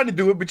 I'm trying to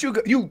do it, but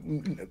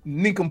you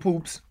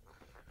nincompoops.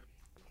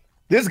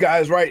 This guy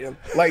is right.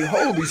 Like,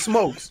 holy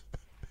smokes.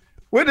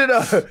 What did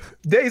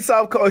Dave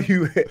South call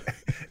you?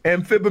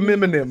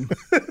 Amphibiminim.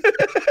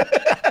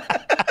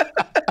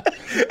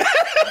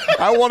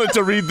 I wanted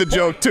to read the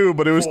joke too,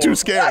 but it was too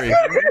scary.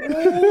 I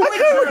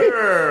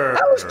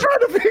was trying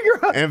to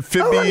figure out.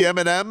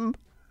 Amphibieminem?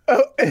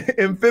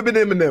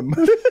 Amphibiminim.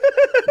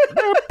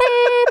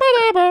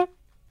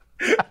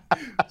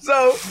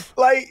 So,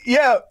 like,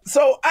 yeah.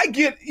 So I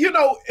get, you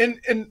know,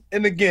 and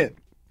again,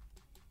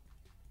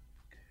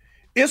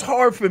 it's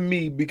hard for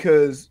me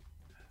because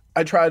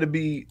I try to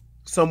be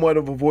somewhat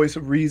of a voice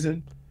of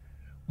reason,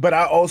 but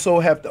I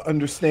also have to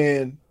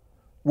understand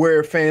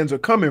where fans are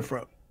coming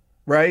from,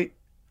 right?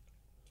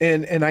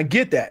 And I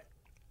get that.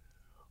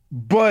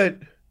 But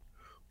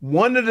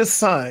one of the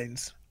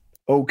signs,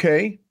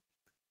 okay,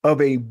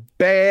 of a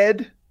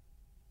bad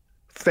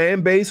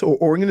fan base or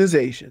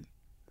organization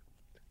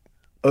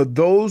are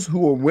those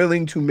who are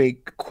willing to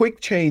make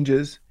quick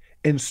changes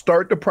and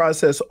start the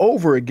process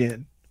over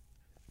again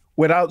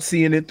without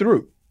seeing it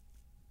through,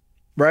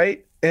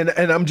 right? And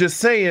I'm just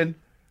saying,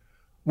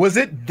 was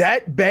it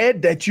that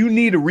bad that you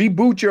need to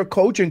reboot your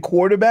coach and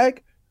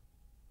quarterback?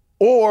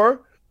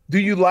 Or do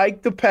you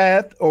like the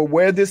path or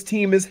where this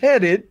team is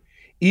headed,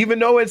 even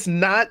though it's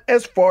not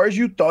as far as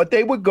you thought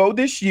they would go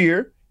this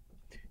year?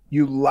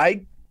 You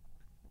like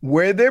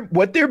what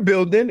they're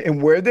building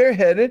and where they're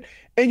headed,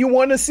 and you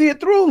want to see it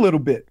through a little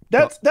bit.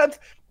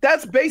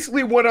 That's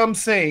basically what I'm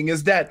saying,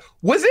 is that,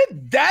 was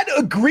it that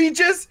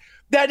egregious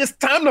that it's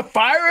time to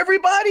fire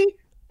everybody?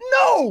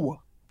 No.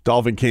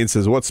 Dolphin Kane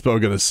says, what's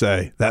Spo going to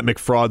say? That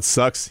McFraud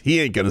sucks?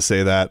 He ain't going to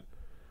say that.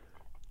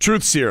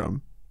 Truth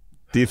Serum,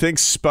 do you think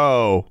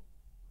Spo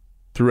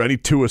threw any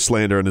Tua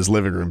slander in his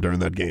living room during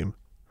that game?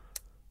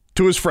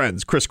 To his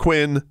friends, Chris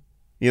Quinn,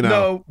 you know.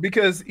 No,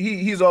 because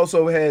he's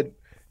also had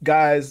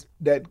guys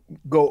that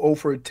go 0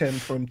 for 10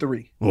 from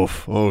 3.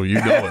 Oof. Oh, you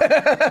know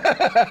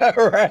it.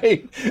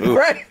 Right. Oof.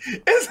 Right.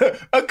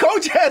 A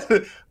coach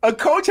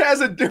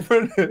has a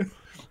different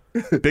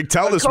Big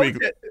tell this week.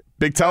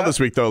 Big tell this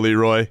week though,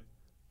 Leroy.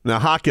 Now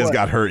Jaquez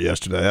got hurt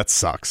yesterday. That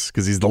sucks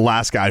because he's the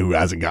last guy who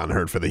hasn't gotten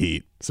hurt for the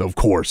Heat. So of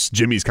course,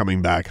 Jimmy's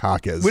coming back.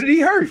 Jaquez. What did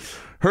he hurt?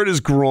 Hurt his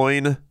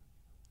groin.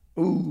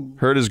 Ooh.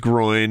 Hurt his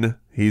groin.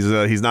 He's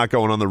not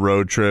going on the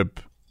road trip.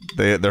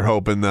 They're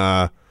hoping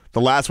the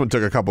last one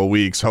took a couple of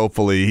weeks.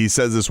 Hopefully, he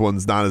says this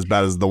one's not as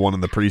bad as the one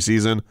in the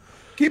preseason.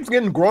 Keeps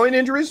getting groin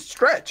injuries.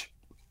 Stretch.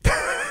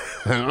 I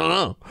don't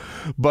know,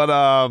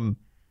 but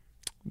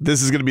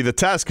this is going to be the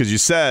test because you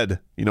said,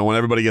 you know, when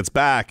everybody gets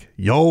back,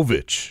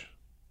 Jovic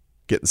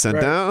getting sent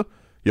down.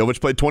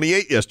 Jovic played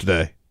 28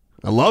 yesterday.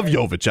 I love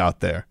Jovic out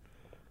there.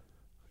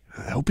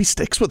 I hope he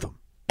sticks with him.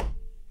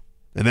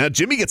 And now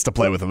Jimmy gets to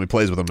play with him. He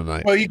plays with him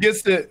tonight. Well, he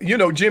gets to, you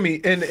know, Jimmy.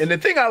 And the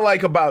thing I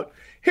like about,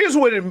 here's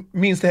what it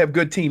means to have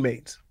good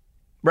teammates,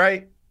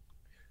 right?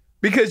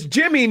 Because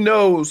Jimmy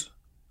knows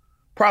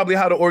probably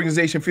how the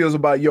organization feels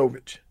about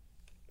Jovic,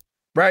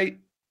 right?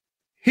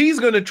 He's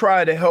going to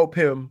try to help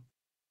him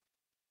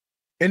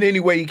in any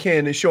way he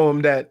can and show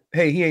him that,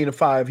 hey, he ain't a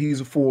 5,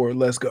 he's a 4,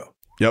 let's go.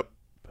 Yep.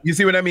 You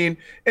see what I mean?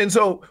 And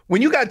so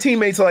when you got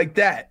teammates like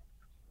that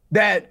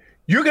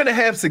you're going to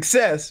have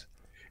success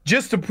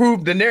just to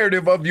prove the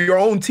narrative of your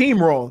own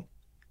team wrong,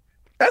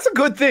 that's a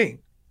good thing.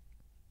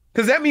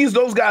 Because that means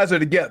those guys are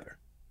together.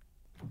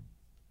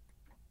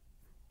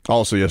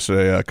 Also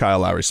yesterday, Kyle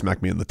Lowry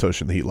smacked me in the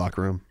tush in the Heat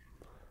locker room.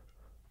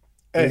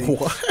 Hey.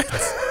 What?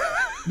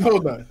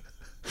 Hold on.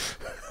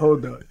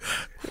 Hold on.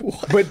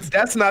 But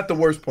that's not the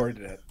worst part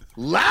of that.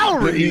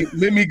 Lowry.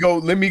 Let me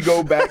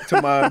go back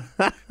to my.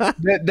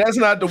 That's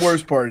not the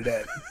worst part of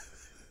that,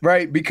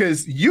 right?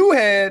 Because you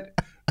had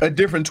a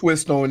different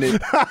twist on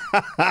it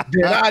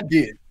than I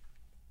did.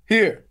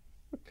 Here,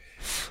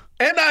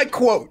 and I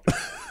quote: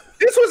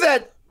 "This was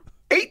at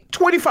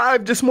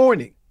 8:25 this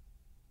morning.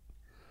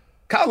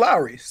 Kyle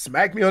Lowry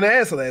smacked me on the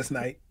ass last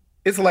night.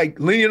 It's like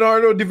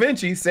Leonardo da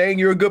Vinci saying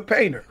you're a good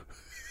painter."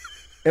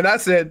 And I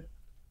said,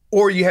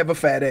 "Or you have a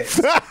fat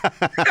ass."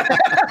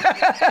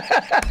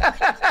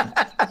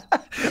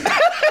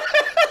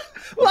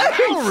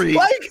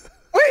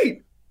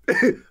 Wait.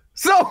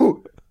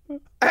 So,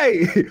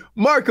 hey,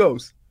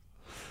 Marcos,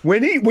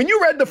 when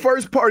you read the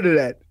first part of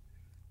that,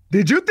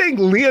 did you think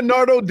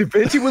Leonardo da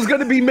Vinci was going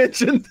to be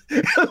mentioned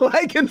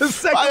like in the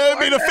second? I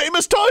mean, a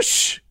famous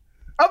tush.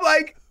 I'm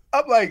like,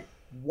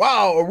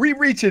 wow, are we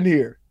reaching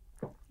here?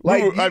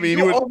 Like,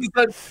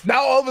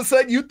 all of a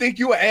sudden, you think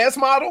you an ass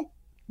model?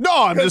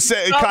 No, I'm just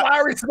saying. Kyle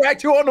Lowry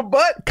smacked you on the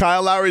butt.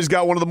 Kyle Lowry's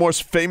got one of the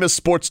most famous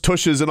sports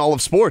tushes in all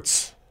of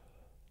sports.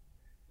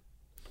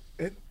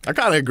 I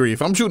kind of agree.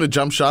 If I'm shooting a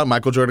jump shot,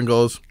 Michael Jordan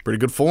goes, pretty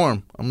good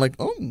form. I'm like,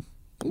 oh,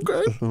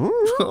 okay. All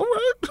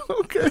right,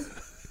 okay.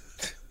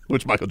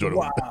 Which Michael Jordan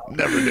would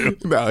never do.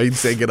 No, he'd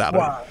say get out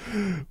of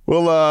it.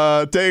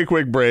 We'll take a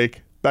quick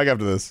break. Back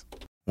after this.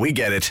 We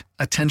get it.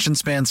 Attention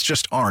spans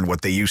just aren't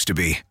what they used to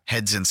be.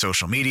 Heads in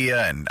social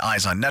media and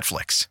eyes on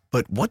Netflix.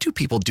 But what do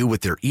people do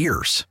with their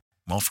ears?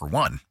 Well, for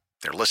one,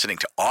 they're listening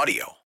to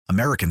audio.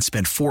 Americans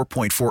spend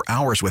 4.4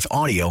 hours with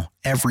audio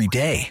every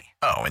day.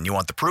 Oh, and you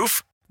want the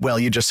proof? Well,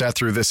 you just sat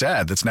through this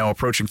ad that's now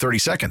approaching 30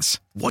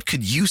 seconds. What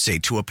could you say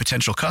to a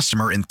potential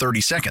customer in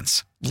 30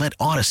 seconds? Let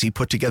Odyssey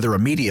put together a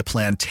media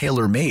plan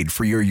tailor-made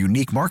for your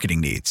unique marketing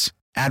needs.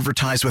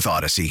 Advertise with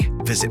Odyssey.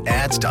 Visit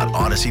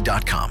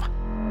ads.odyssey.com.